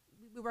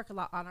we work a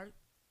lot on our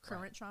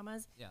current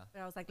traumas. Yeah.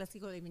 But I was like, let's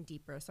go even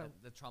deeper. So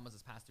The traumas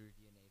is passed through your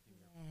DNA, through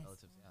your Yes.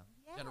 relatives. Yeah.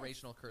 Yes.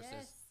 Generational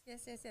curses.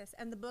 Yes.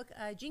 And the book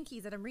Gene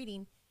Keys that I'm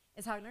reading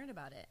is how I learned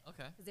about it.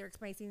 Okay. Because they're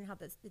explaining how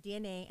the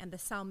DNA and the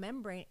cell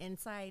membrane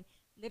inside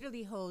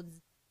literally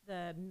holds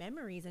the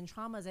memories and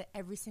traumas of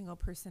every single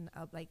person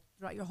of like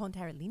throughout your whole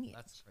entire lineage.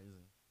 That's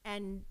crazy.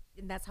 And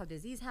that's how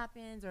disease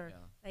happens, or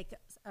like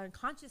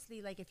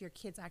unconsciously, like if your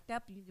kids act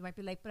up, you might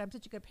be like, but I'm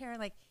such a good parent.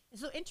 Like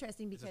it's so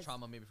interesting It's because a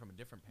trauma maybe from a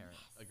different parent,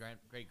 a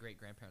great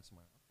grandparent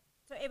somewhere.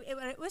 so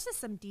it was just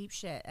some deep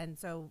shit. And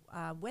so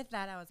with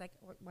that, I was like,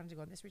 wanted to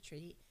go on this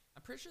retreat.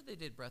 I'm pretty sure they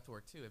did breath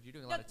work too. If you're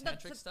doing a lot of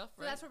tantric stuff,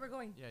 So right? that's where we're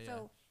going. Yeah,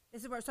 So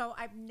this is where. So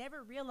I've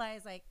never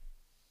realized like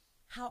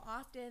how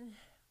often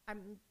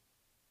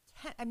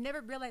I've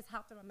never realized how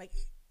often I'm like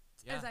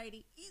Yeah.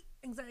 anxiety,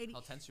 anxiety.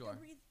 How tense you can't are.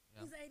 breathe,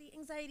 Yeah.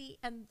 anxiety.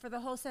 And for the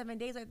whole 7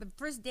 days, like the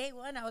first day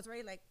one, I was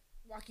already like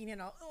walking in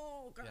all,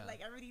 oh God, Yeah.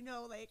 like I already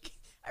know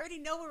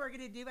what we're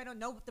gonna do. I don't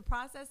know what the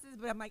process is,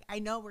 but I'm like, I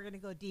know we're gonna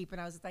go deep. And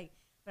I was just like,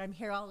 but I'm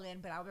here all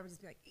in. But I remember just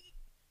be like,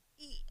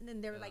 and then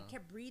they were like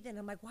kept breathing.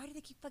 I'm like, why do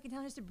they keep fucking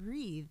telling us to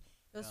breathe?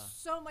 It was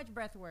so much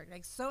breath work,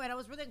 like and I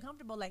was really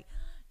uncomfortable. Like,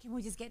 can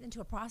we just get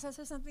into a process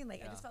or something?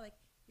 Like, I just felt like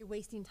you're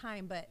wasting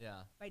time. But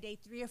by day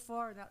 3 or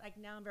 4,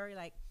 now I'm very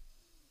like,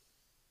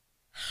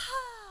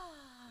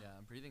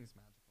 yeah, breathing's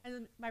magical. and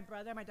then my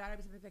brother, my daughter,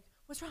 would be like,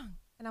 "What's wrong?"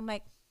 And I'm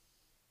like,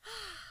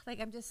 like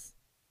I'm just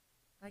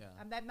like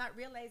I'm not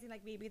realizing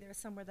like maybe there's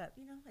somewhere that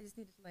I just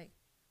needed to like.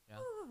 Yeah.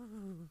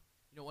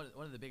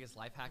 One of the biggest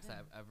life hacks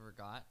I've ever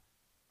got,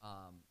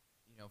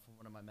 from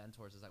one of my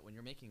mentors is that when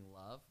you're making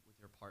love with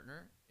your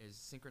partner, is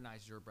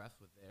synchronize your breath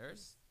with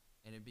theirs,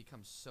 and it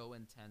becomes so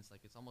intense,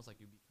 like it's almost like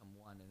you become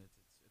one, and it's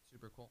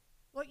super cool.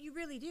 Well, you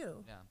really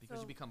do. Yeah,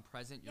 because you become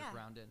present, you're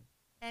grounded.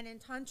 And in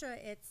tantra,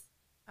 it's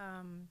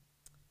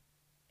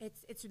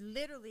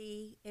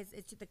literally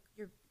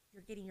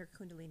you're getting your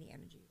kundalini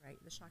energy, right?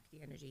 The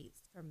Shakti energy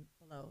from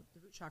below the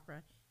root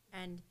chakra,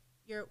 and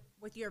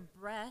with your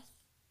breath,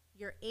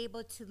 you're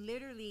able to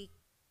literally,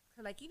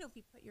 like if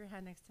you put your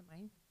hand next to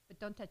mine, but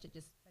don't touch it,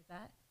 just like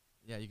that.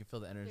 Yeah, you can feel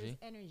the energy.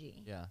 There's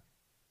energy. Yeah.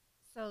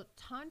 So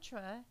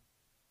tantra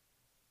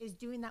is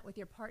doing that with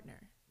your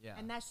partner. Yeah.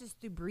 And that's just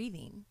through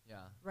breathing. Yeah.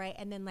 Right.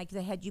 And then like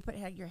the head, you put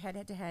your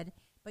head to head,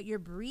 but you're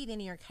breathing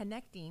and you're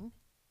connecting.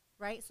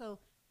 Right. So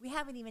we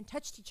haven't even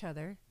touched each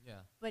other.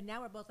 Yeah. But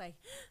now we're both like,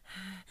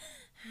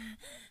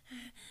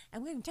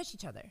 and we haven't touched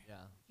each other. Yeah.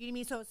 You know what I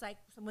mean? So it's like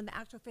when the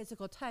actual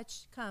physical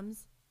touch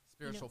comes.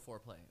 Spiritual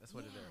foreplay. That's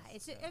what it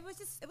is.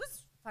 It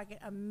was fucking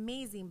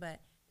amazing, but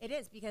it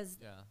is because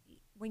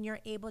when you're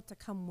able to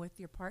come with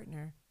your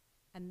partner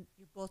and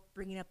you're both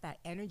bringing up that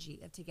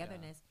energy of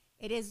togetherness,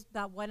 it is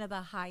one of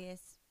the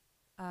highest,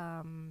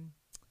 I don't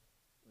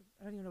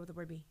even know what the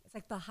word be. It's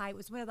like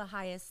it's one of the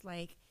highest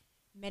like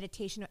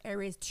meditational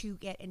areas to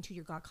get into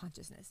your God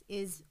consciousness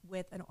is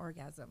with an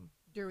orgasm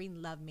during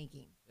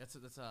lovemaking. That's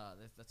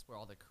where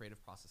all the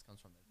creative process comes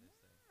from.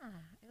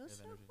 It was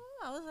so cool.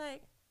 I was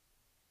like,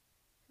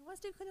 who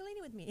wants to do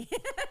Kundalini with me?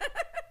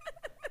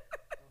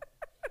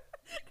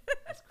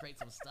 Let's create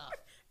some stuff.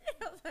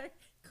 I was like,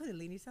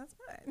 Kundalini sounds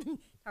fun.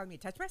 Telling me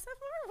to touch myself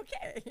more?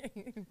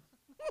 Okay.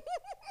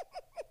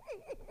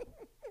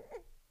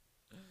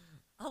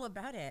 All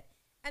about it.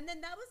 And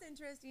then that was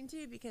interesting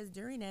too, because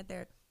during it,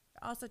 they're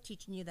also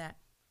teaching you that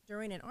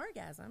during an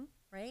orgasm,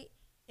 right,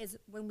 is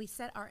when we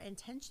set our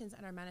intentions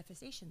and our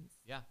manifestations.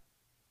 Yeah.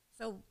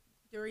 So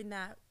during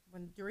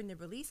the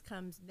release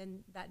comes,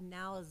 then that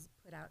now is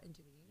put out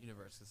into the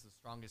universe. It's the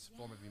strongest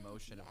form of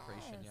emotion of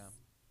creation. Yeah.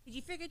 Did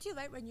you figure too,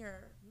 like when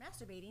you're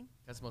masturbating?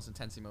 That's the most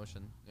intense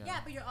emotion. Yeah,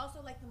 but you're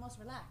also like the most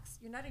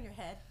relaxed. You're not in your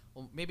head.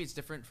 Well, maybe it's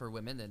different for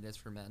women than it is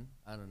for men.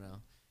 I don't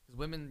know. Because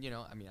women,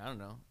 I don't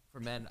know. For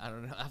men, I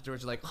don't know.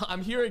 Afterwards, you're like, oh,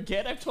 I'm here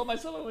again. I've told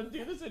myself I wouldn't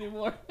do this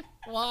anymore.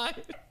 Why?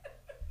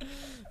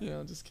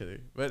 I'm just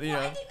kidding. But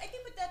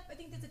I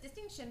think there's a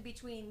distinction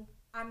between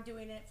I'm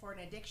doing it for an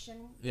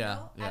addiction,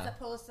 as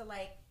opposed to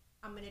like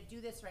I'm gonna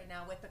do this right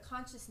now with the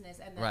consciousness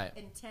and the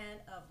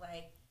intent of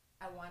like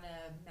I want to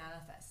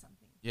manifest something.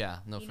 Yeah,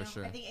 no, for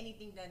sure. I think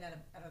anything done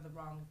out of the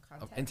wrong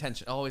context.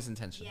 Intention, always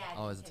intention. Yeah,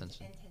 always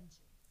intention. Intention.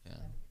 Yeah.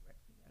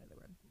 Another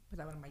word. Put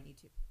that one on my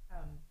YouTube.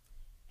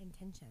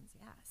 Intentions.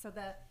 Yeah. So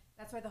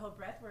that's why the whole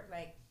breath work,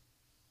 like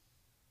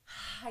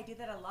I do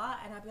that a lot,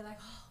 and I'd be like,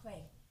 oh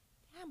wait,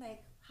 damn,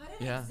 like how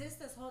did I exist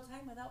this whole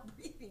time without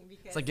breathing?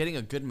 Because it's like getting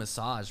a good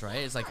massage, right?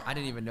 It's like I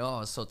didn't even know I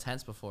was so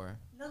tense before.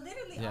 No,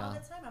 literally all the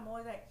time. I'm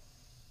always like,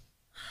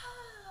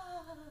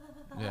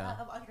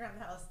 I'm walking around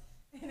the house.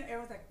 And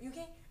everyone's like, "You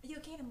okay? Are you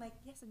okay?" And I'm like,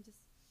 "Yes, I'm just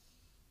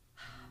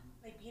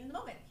like being in the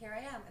moment. Here I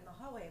am in the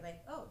hallway.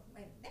 Like, oh,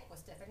 my neck was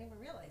stiff. I didn't even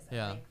realize that.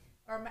 Yeah. Like,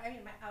 or my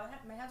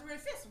hands were in a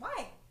fist.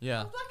 Why? Yeah.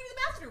 I was walking to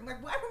the bathroom.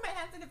 Like, why were my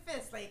hands in a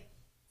fist? Like,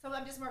 so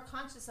I'm just more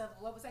conscious of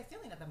what was I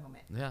feeling at the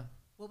moment. Yeah.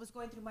 What was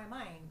going through my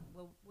mind?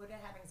 What did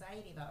I have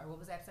anxiety about, or what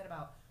was I upset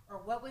about, or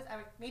what was,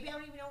 maybe I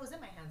don't even know what was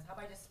in my hands. How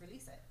about I just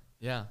release it?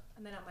 Yeah.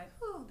 And then I'm like,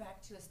 whoo,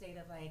 back to a state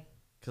of like,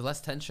 Because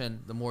less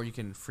tension, the more you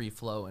can free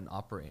flow and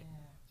operate.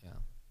 Yeah.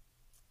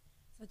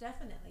 So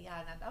definitely,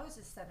 yeah. That was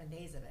just 7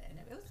 days of it, and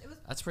it was.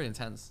 That's pretty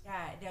intense.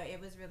 Yeah, no, it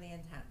was really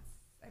intense.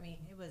 I mean,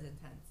 it was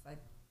intense.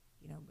 Like,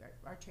 you know,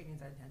 our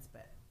trainings are intense,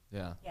 but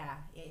Yeah. yeah,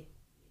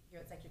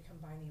 it's like you're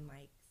combining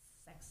like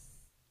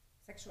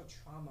sexual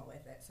trauma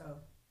with it. So,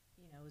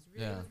 you know,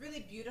 it was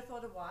really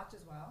beautiful to watch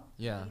as well.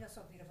 Yeah. You know,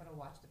 so beautiful to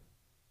watch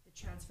the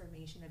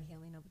transformation of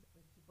healing of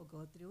what people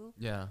go through.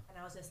 Yeah. And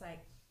I was just like,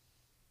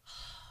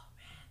 oh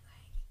man,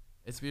 like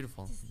It's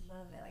beautiful. I just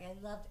love it. Like I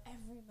loved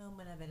every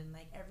moment of it, and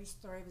like every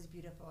story was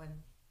beautiful. And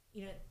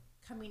you know,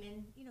 coming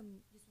in, you know,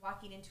 just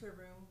walking into a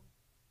room,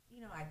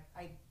 you know, I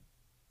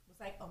was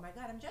like, oh my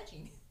God, I'm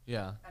judging.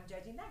 Yeah. I'm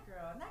judging that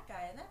girl and that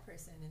guy and that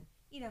person. And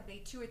you know,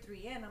 day 2 or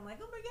 3 in, I'm like,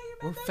 oh my God, you're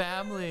my We're best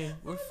family.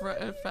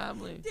 friend. We're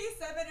family. Day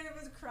 7, everyone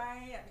was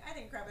crying. I mean, I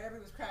didn't cry, but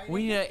everyone was crying.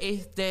 We need an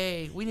 8th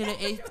day. We need an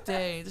 8th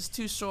day. This is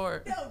too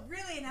short. No,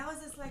 really. And I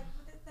was just like,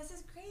 this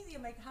is crazy.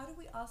 I'm like, how do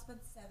we all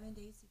spend 7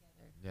 days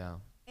together Yeah.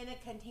 in a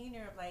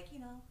container of like, you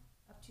know,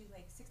 up to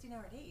like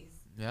 16-hour days?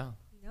 Yeah.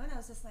 You know, and I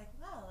was just like,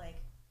 wow,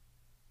 like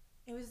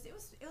it was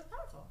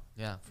powerful.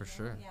 Yeah, for you know?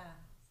 sure. Yeah.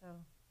 So,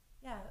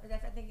 yeah,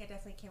 I think I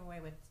definitely came away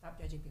with stop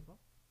judging people.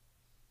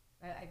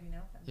 You know,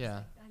 I'm just Yeah.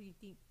 like, how do you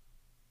think?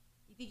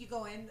 You think you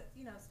go in,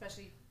 you know,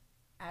 especially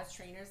as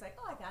trainers, like,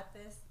 oh, I got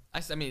this.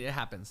 I mean, it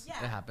happens.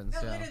 Yeah. It happens.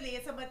 No, Yeah. literally,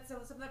 it's some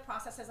of the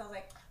processes. I was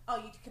like, oh,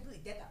 you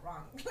completely did that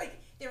wrong.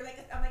 Like they were like,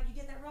 I'm like, you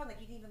did that wrong.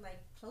 Like you didn't even like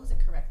close it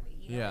correctly.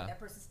 You know, Yeah. like, that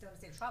person's still in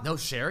the same trouble. No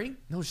sharing?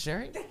 No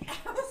sharing?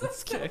 I was like,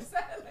 Just so kidding.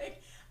 upset.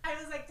 Like I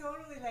was like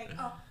totally like,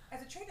 oh,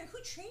 as a trainer, who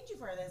trained you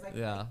for this? Like,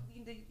 Yeah.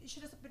 It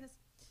should have been,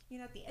 you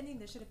know, at the ending,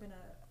 there should have been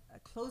a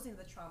closing of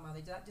the trauma.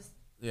 They just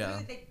Yeah.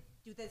 literally they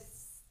do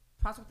this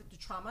process with the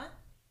trauma,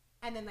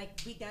 and then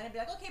like be done and be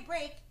like, okay,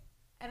 break.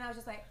 And I was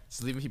just like,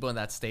 Just leaving people in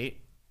that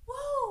state.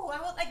 whoa! I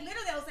was like,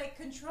 literally, I was like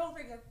control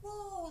freak. Like,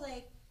 whoa!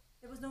 Like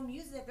there was no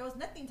music, there was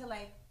nothing to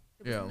like.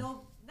 There was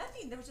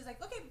nothing. There was just like,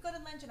 okay, we go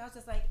to lunch, and I was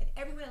just like, and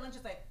everyone at lunch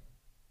was like.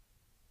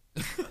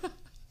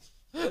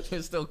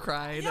 They're still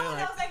crying. No, They're and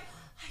I like, was like,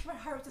 my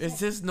heart was just is like,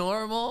 this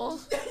normal?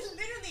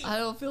 literally. I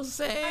don't feel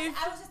safe.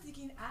 I was just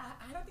thinking,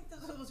 I don't think this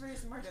was very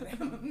smart of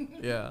them.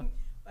 Yeah.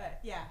 But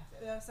yeah,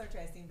 that was so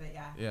interesting. But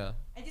yeah. Yeah.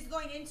 And just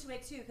going into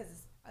it too, because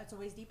it's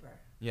always deeper.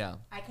 Yeah.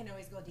 I can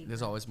always go deeper.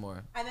 There's always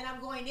more. And then I'm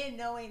going in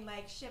knowing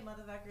like, shit,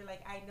 motherfucker,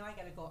 like I know I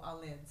gotta go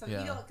all in. So Yeah.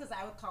 you know, because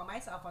I would call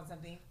myself on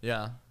something,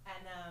 Yeah.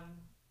 and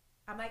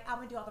I'm like, I'm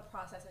gonna do all the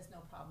processes,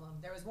 no problem.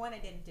 There was one I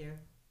didn't do.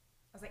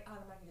 I was like, oh,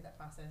 I'm not gonna do that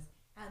process.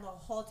 And the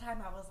whole time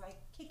I was like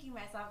kicking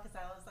myself because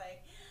I was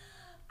like,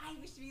 I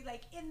wish to be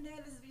like in there.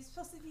 This is what you're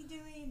supposed to be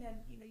doing, and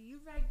you know, you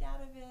ragged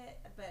out of it.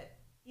 But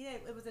you know,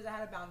 I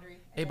had a boundary.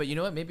 Hey, but you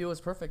know what? Maybe it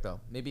was perfect though.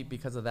 Maybe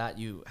because of that,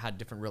 you had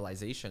different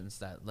realizations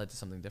that led to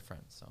something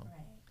different. So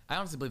Right. I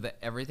honestly believe that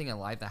everything in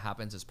life that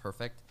happens is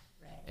perfect.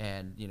 Right.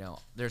 And you know,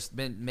 there's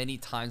been many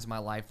times in my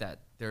life that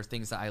there are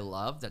things that I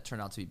love that turn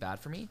out to be bad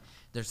for me.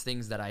 There's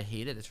things that I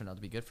hated that turn out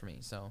to be good for me.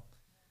 So,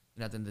 you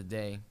know, at the end of the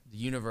day, the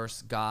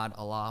universe, God,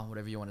 Allah,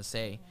 whatever you want to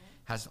say,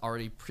 has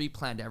already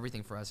pre-planned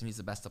everything for us, and He's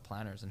the best of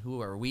planners. And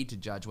who are we to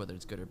judge whether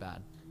it's good or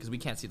bad? Because we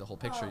can't see the whole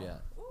picture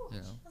yet. Ooh, You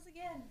know. once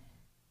again,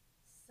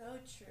 so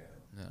true.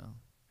 Yeah.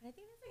 And I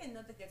think that's like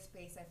another good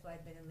space I feel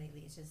I've been in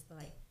lately. It's just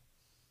like,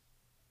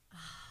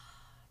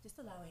 just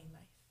allowing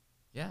life.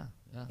 Yeah.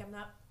 Yeah. Like I'm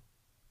not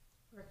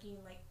working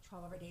like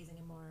 12-hour days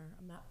anymore.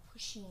 I'm not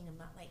pushing. I'm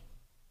not like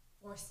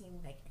forcing.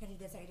 Like I gotta do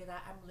this. I gotta do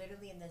that. I'm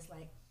literally in this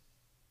like,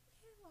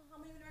 okay, well, how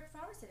am I gonna work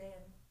 4 hours today?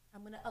 And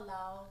I'm gonna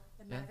allow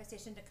the Yeah.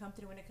 manifestation to come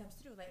through when it comes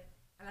through. Like,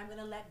 and I'm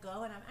gonna let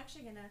go. And I'm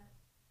actually gonna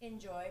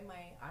enjoy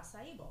my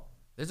acai bowl.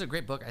 There's a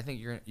great book I think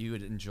you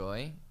would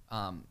enjoy.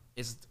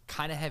 It's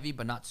kind of heavy,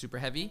 but not super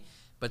heavy.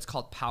 But it's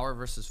called Power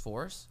versus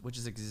Force, which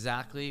is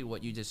exactly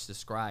what you just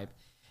described.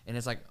 And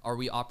it's like, are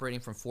we operating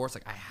from force?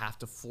 Like, I have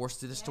to force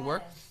this to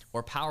work, Yes.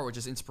 or power, which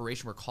is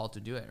inspiration. We're called to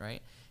do it,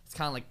 right? It's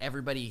kind of like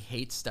everybody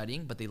hates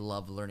studying, but they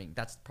love learning.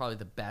 That's probably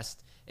the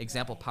best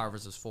example of Right. power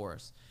versus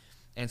force.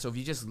 And so if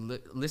you just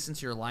listen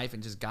to your life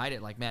and just guide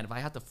it, like, man, if I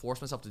have to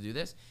force myself to do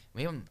this,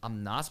 maybe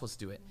I'm not supposed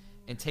to do it.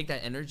 And take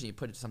that energy and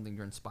put it to something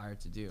you're inspired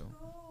to do.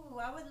 Ooh,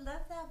 I would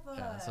love that book.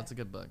 Yeah, so it's a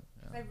good book.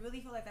 I Yeah.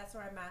 really feel like that's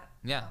where I'm at.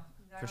 Yeah, now.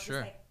 You know, for I'm just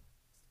sure. like,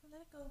 just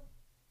let it go.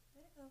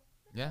 Let it go.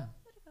 Let Yeah. It go.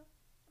 Let it go.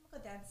 I'm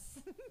gonna go dance.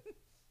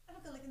 I'm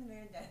gonna go look in the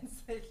mirror and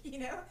dance. Like, you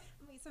know,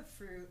 I'm gonna eat some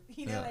fruit.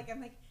 You know, Yeah. like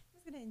I'm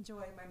just gonna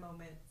enjoy my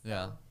moment. So,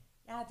 Yeah.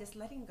 Yeah, just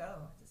letting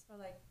go. I just feel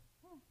like,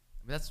 I mean,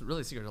 that's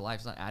really the secret of life.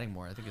 It's not adding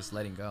more. I think it's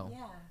letting go.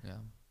 yeah. Yeah.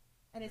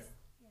 And it's,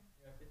 yeah.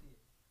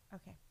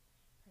 Okay.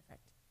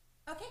 Perfect.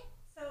 Okay,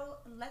 so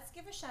let's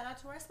give a shout out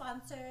to our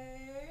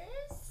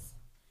sponsors.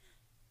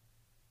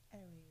 Are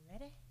we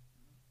ready?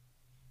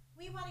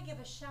 We want to give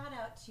a shout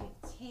out to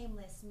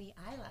Tameless Me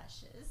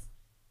Eyelashes.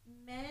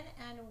 Men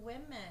and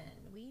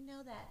women. We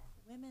know that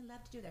women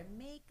love to do their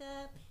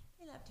makeup.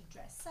 They love to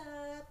dress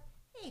up.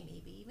 Hey,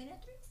 maybe even a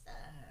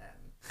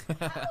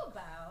threesome. How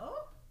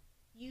about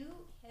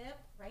you hit up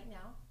right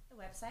now the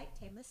website,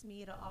 Tameless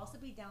Me. It'll also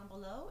be down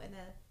below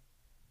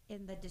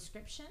in the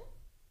description.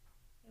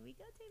 Here we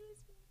go,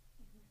 Tameless Me.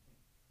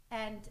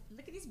 And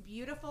look at these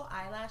beautiful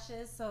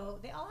eyelashes. So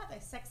they all have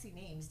like sexy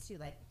names too,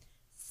 like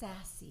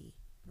sassy,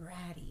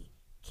 bratty,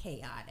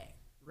 chaotic,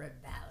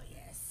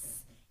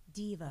 rebellious,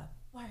 diva,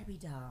 Barbie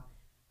doll.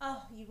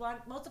 Oh, you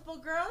want multiple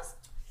girls?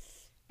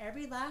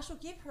 Every lash will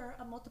give her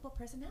a multiple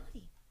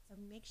personality. So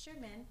make sure,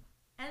 men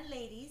and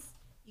ladies,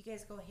 you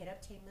guys go hit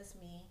up Tameless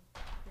Me.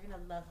 You're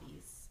gonna love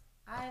these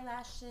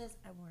eyelashes.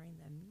 I'm wearing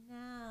them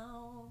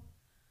now.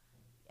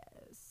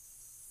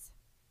 Yes.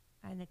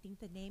 And I think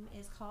the name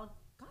is called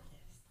Goddess.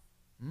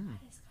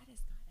 Goddess.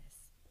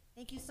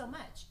 Thank you so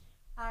much.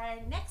 Our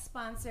next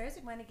sponsors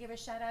we want to give a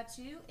shout out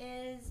to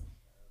is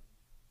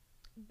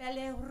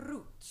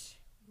Belleroute.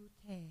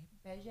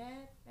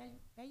 Belleroute.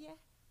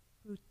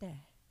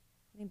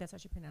 I think that's how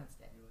she pronounced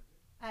it.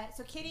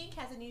 So Kitty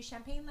has a new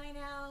champagne line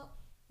out.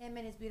 Him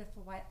and his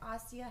beautiful wife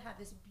Asia have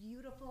this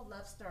beautiful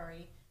love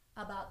story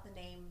about the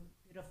name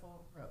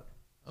Beautiful Road.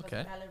 So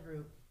Okay.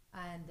 Belleroute.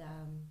 And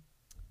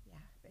yeah,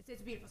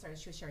 it's a beautiful story.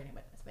 She was sharing it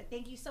with us. But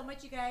thank you so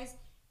much, you guys.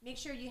 Make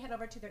sure you head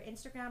over to their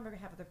Instagram. We're going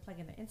to have their plug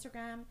in their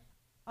Instagram.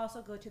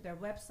 Also go to their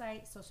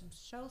website. So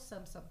show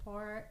some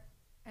support.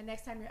 And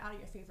next time you're out at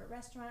your favorite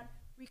restaurant,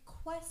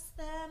 request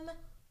them.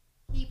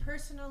 He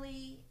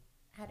personally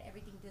had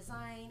everything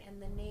designed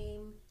and the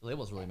name. The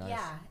label's really nice.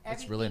 Yeah,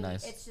 It's really everything.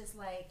 nice. It's just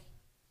like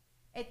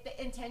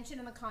the intention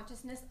and the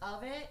consciousness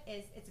of it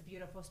is it's a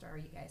beautiful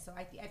story, you guys. So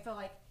I feel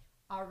like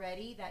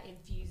already that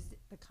infused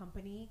the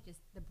company, just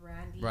the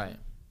branding, Right.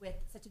 with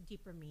such a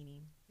deeper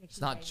meaning. Makes It's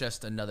you not guys-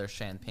 just another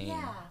champagne.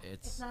 Yeah,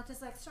 It's it's not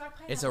just like strong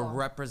pineapple. it's a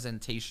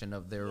representation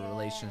of their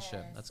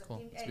relationship. Yes, That's the cool.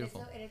 thing- It's and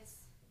beautiful. It's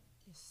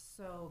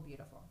so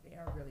beautiful. They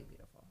are really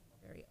beautiful.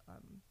 Very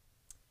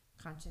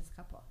conscious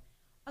couple.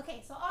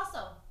 Okay, so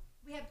also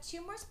we have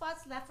 2 more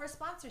spots left for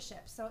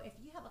sponsorship. So if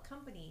you have a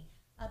company,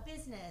 a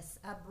business,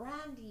 a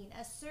branding,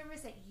 a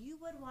service that you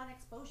would want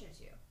exposure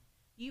to,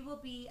 you will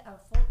be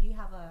you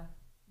have a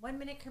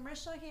 1-minute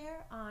commercial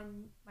here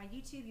on my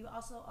YouTube. You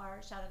also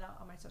are shouted out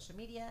on my social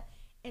media,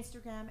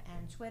 Instagram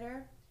and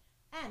Twitter.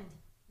 And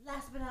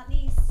last but not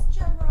least,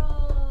 drum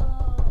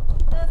roll,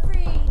 the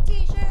free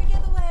t-shirt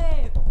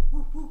giveaway.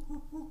 Woo, woo,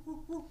 woo, woo,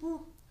 woo, woo,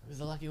 woo. Who's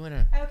the lucky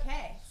winner?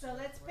 Okay, so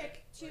let's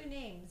pick 2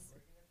 names. We're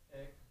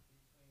gonna pick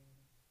between.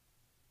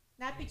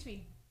 Not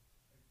between.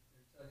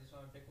 So just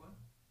want to pick one.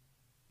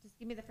 Just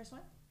give me the first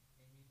one.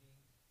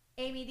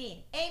 Amy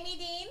Dean. Amy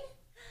Dean.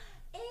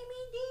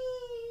 Amy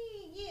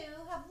Dean, you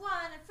have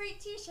won a free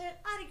t-shirt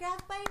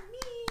autographed by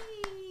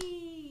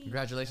me.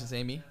 Congratulations,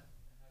 Amy. How do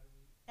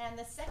we? And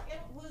the second,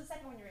 who's the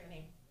second one you're going to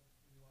name?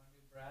 You want to do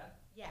Brad?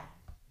 Yeah.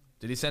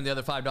 Did he send the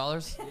other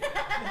 $5? He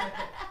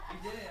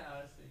didn't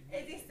honestly.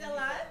 Is he still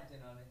Maybe on?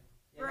 something on it.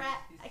 Yeah, Brad.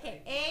 he's Okay,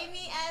 typing.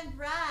 Amy and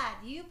Brad,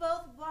 you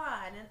both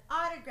won an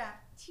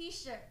autographed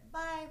t-shirt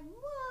by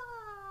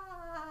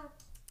moi.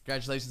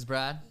 Congratulations,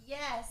 Brad.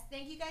 Yes,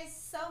 thank you guys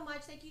so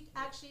much. Thank you.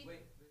 Actually,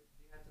 Wait, but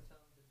you have to tell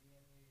them to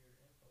DM you your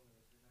info, or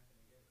else you're not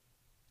gonna get it.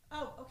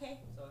 oh, okay.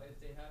 So if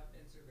they have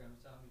Instagram,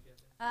 tell them if you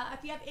have Instagram.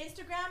 If you have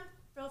Instagram,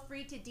 feel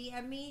free to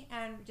DM me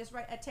and just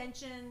write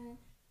attention,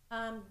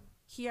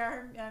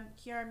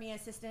 Kiara, me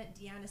assistant,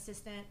 Deanna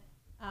assistant.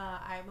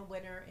 I'm a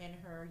winner in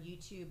her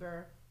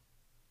YouTuber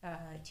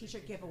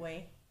t-shirt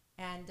giveaway,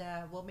 and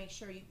we'll make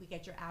sure we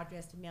get your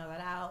address to mail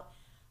that out.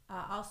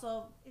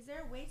 Also, is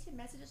there a way to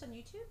message us on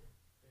YouTube?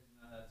 There's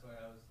not. That's why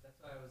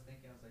I was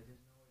thinking. I was like, there's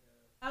no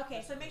way to.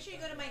 Okay, so make sure you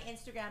go to my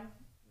Instagram.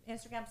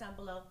 Instagram's down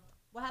below.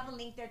 We'll have a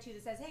link there too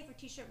that says, "Hey, for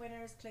t-shirt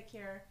winners, click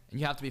here." And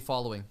you have to be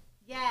following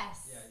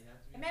Yes. Yeah, you have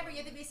to. Be Remember, you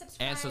have to be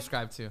subscribed. and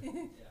subscribe too.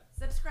 Yeah.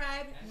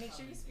 Subscribe. And Make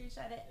sure you comment.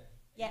 screenshot it.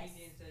 Yeah. Yes. Amy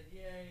Dean said,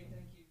 "Yay,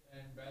 thank you,"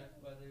 and Brad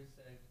Weathers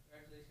said,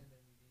 "Congratulations,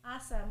 Amy Dean."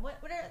 Awesome.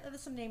 What are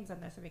some names on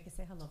there so we can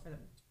say hello for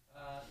them?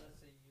 Let's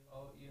see.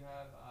 You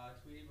have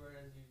Tweety Bird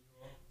as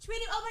usual.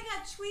 Tweety, oh my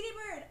God, Tweety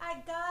Bird,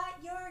 I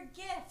got your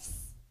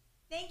gifts.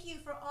 Thank you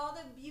for all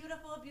the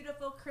beautiful,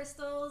 beautiful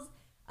crystals.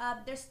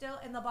 They're still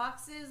in the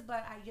boxes,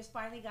 but I just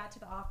finally got to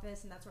the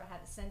office, and that's where I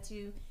had it sent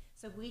to.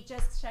 So we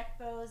just checked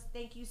those.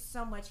 Thank you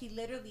so much. He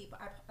literally,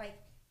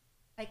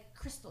 like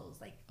crystals,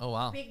 like Oh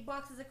wow. big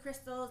boxes of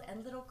crystals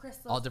and little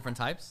crystals. All different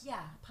types? Yeah,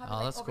 probably Oh,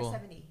 like that's over cool.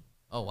 70.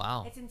 Oh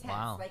wow. It's intense.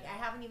 Wow. Like I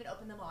haven't even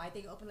opened them all. I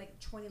think I opened like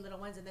 20 little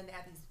ones, and then they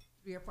have these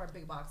 3 or 4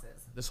 big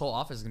boxes. This whole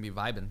office is gonna be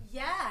vibing.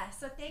 Yeah.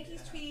 So thank you,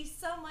 Yeah. Tweety,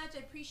 so much. I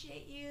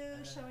appreciate you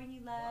And then showing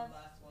you love.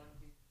 One last one.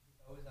 He's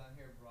always on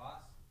here.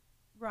 Ross.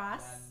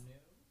 Ross.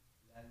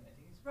 I think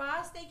he's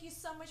Ross, thank you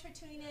so much for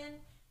tuning in.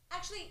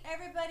 Actually,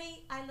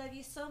 everybody, I love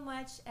you so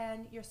much,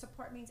 and your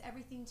support means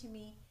everything to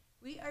me.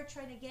 We are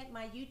trying to get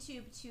my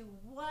YouTube to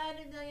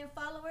 1 million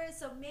followers,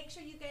 so make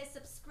sure you guys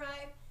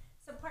subscribe,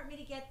 support me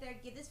to get there,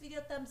 give this video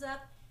a thumbs up,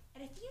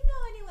 and if you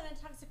know anyone in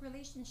a toxic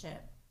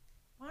relationship,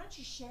 why don't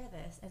you share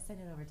this and send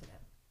it over to them?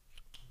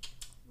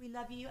 We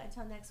love you.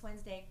 Until next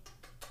Wednesday.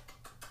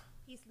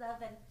 Peace,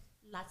 love, and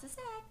lots of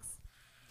sex.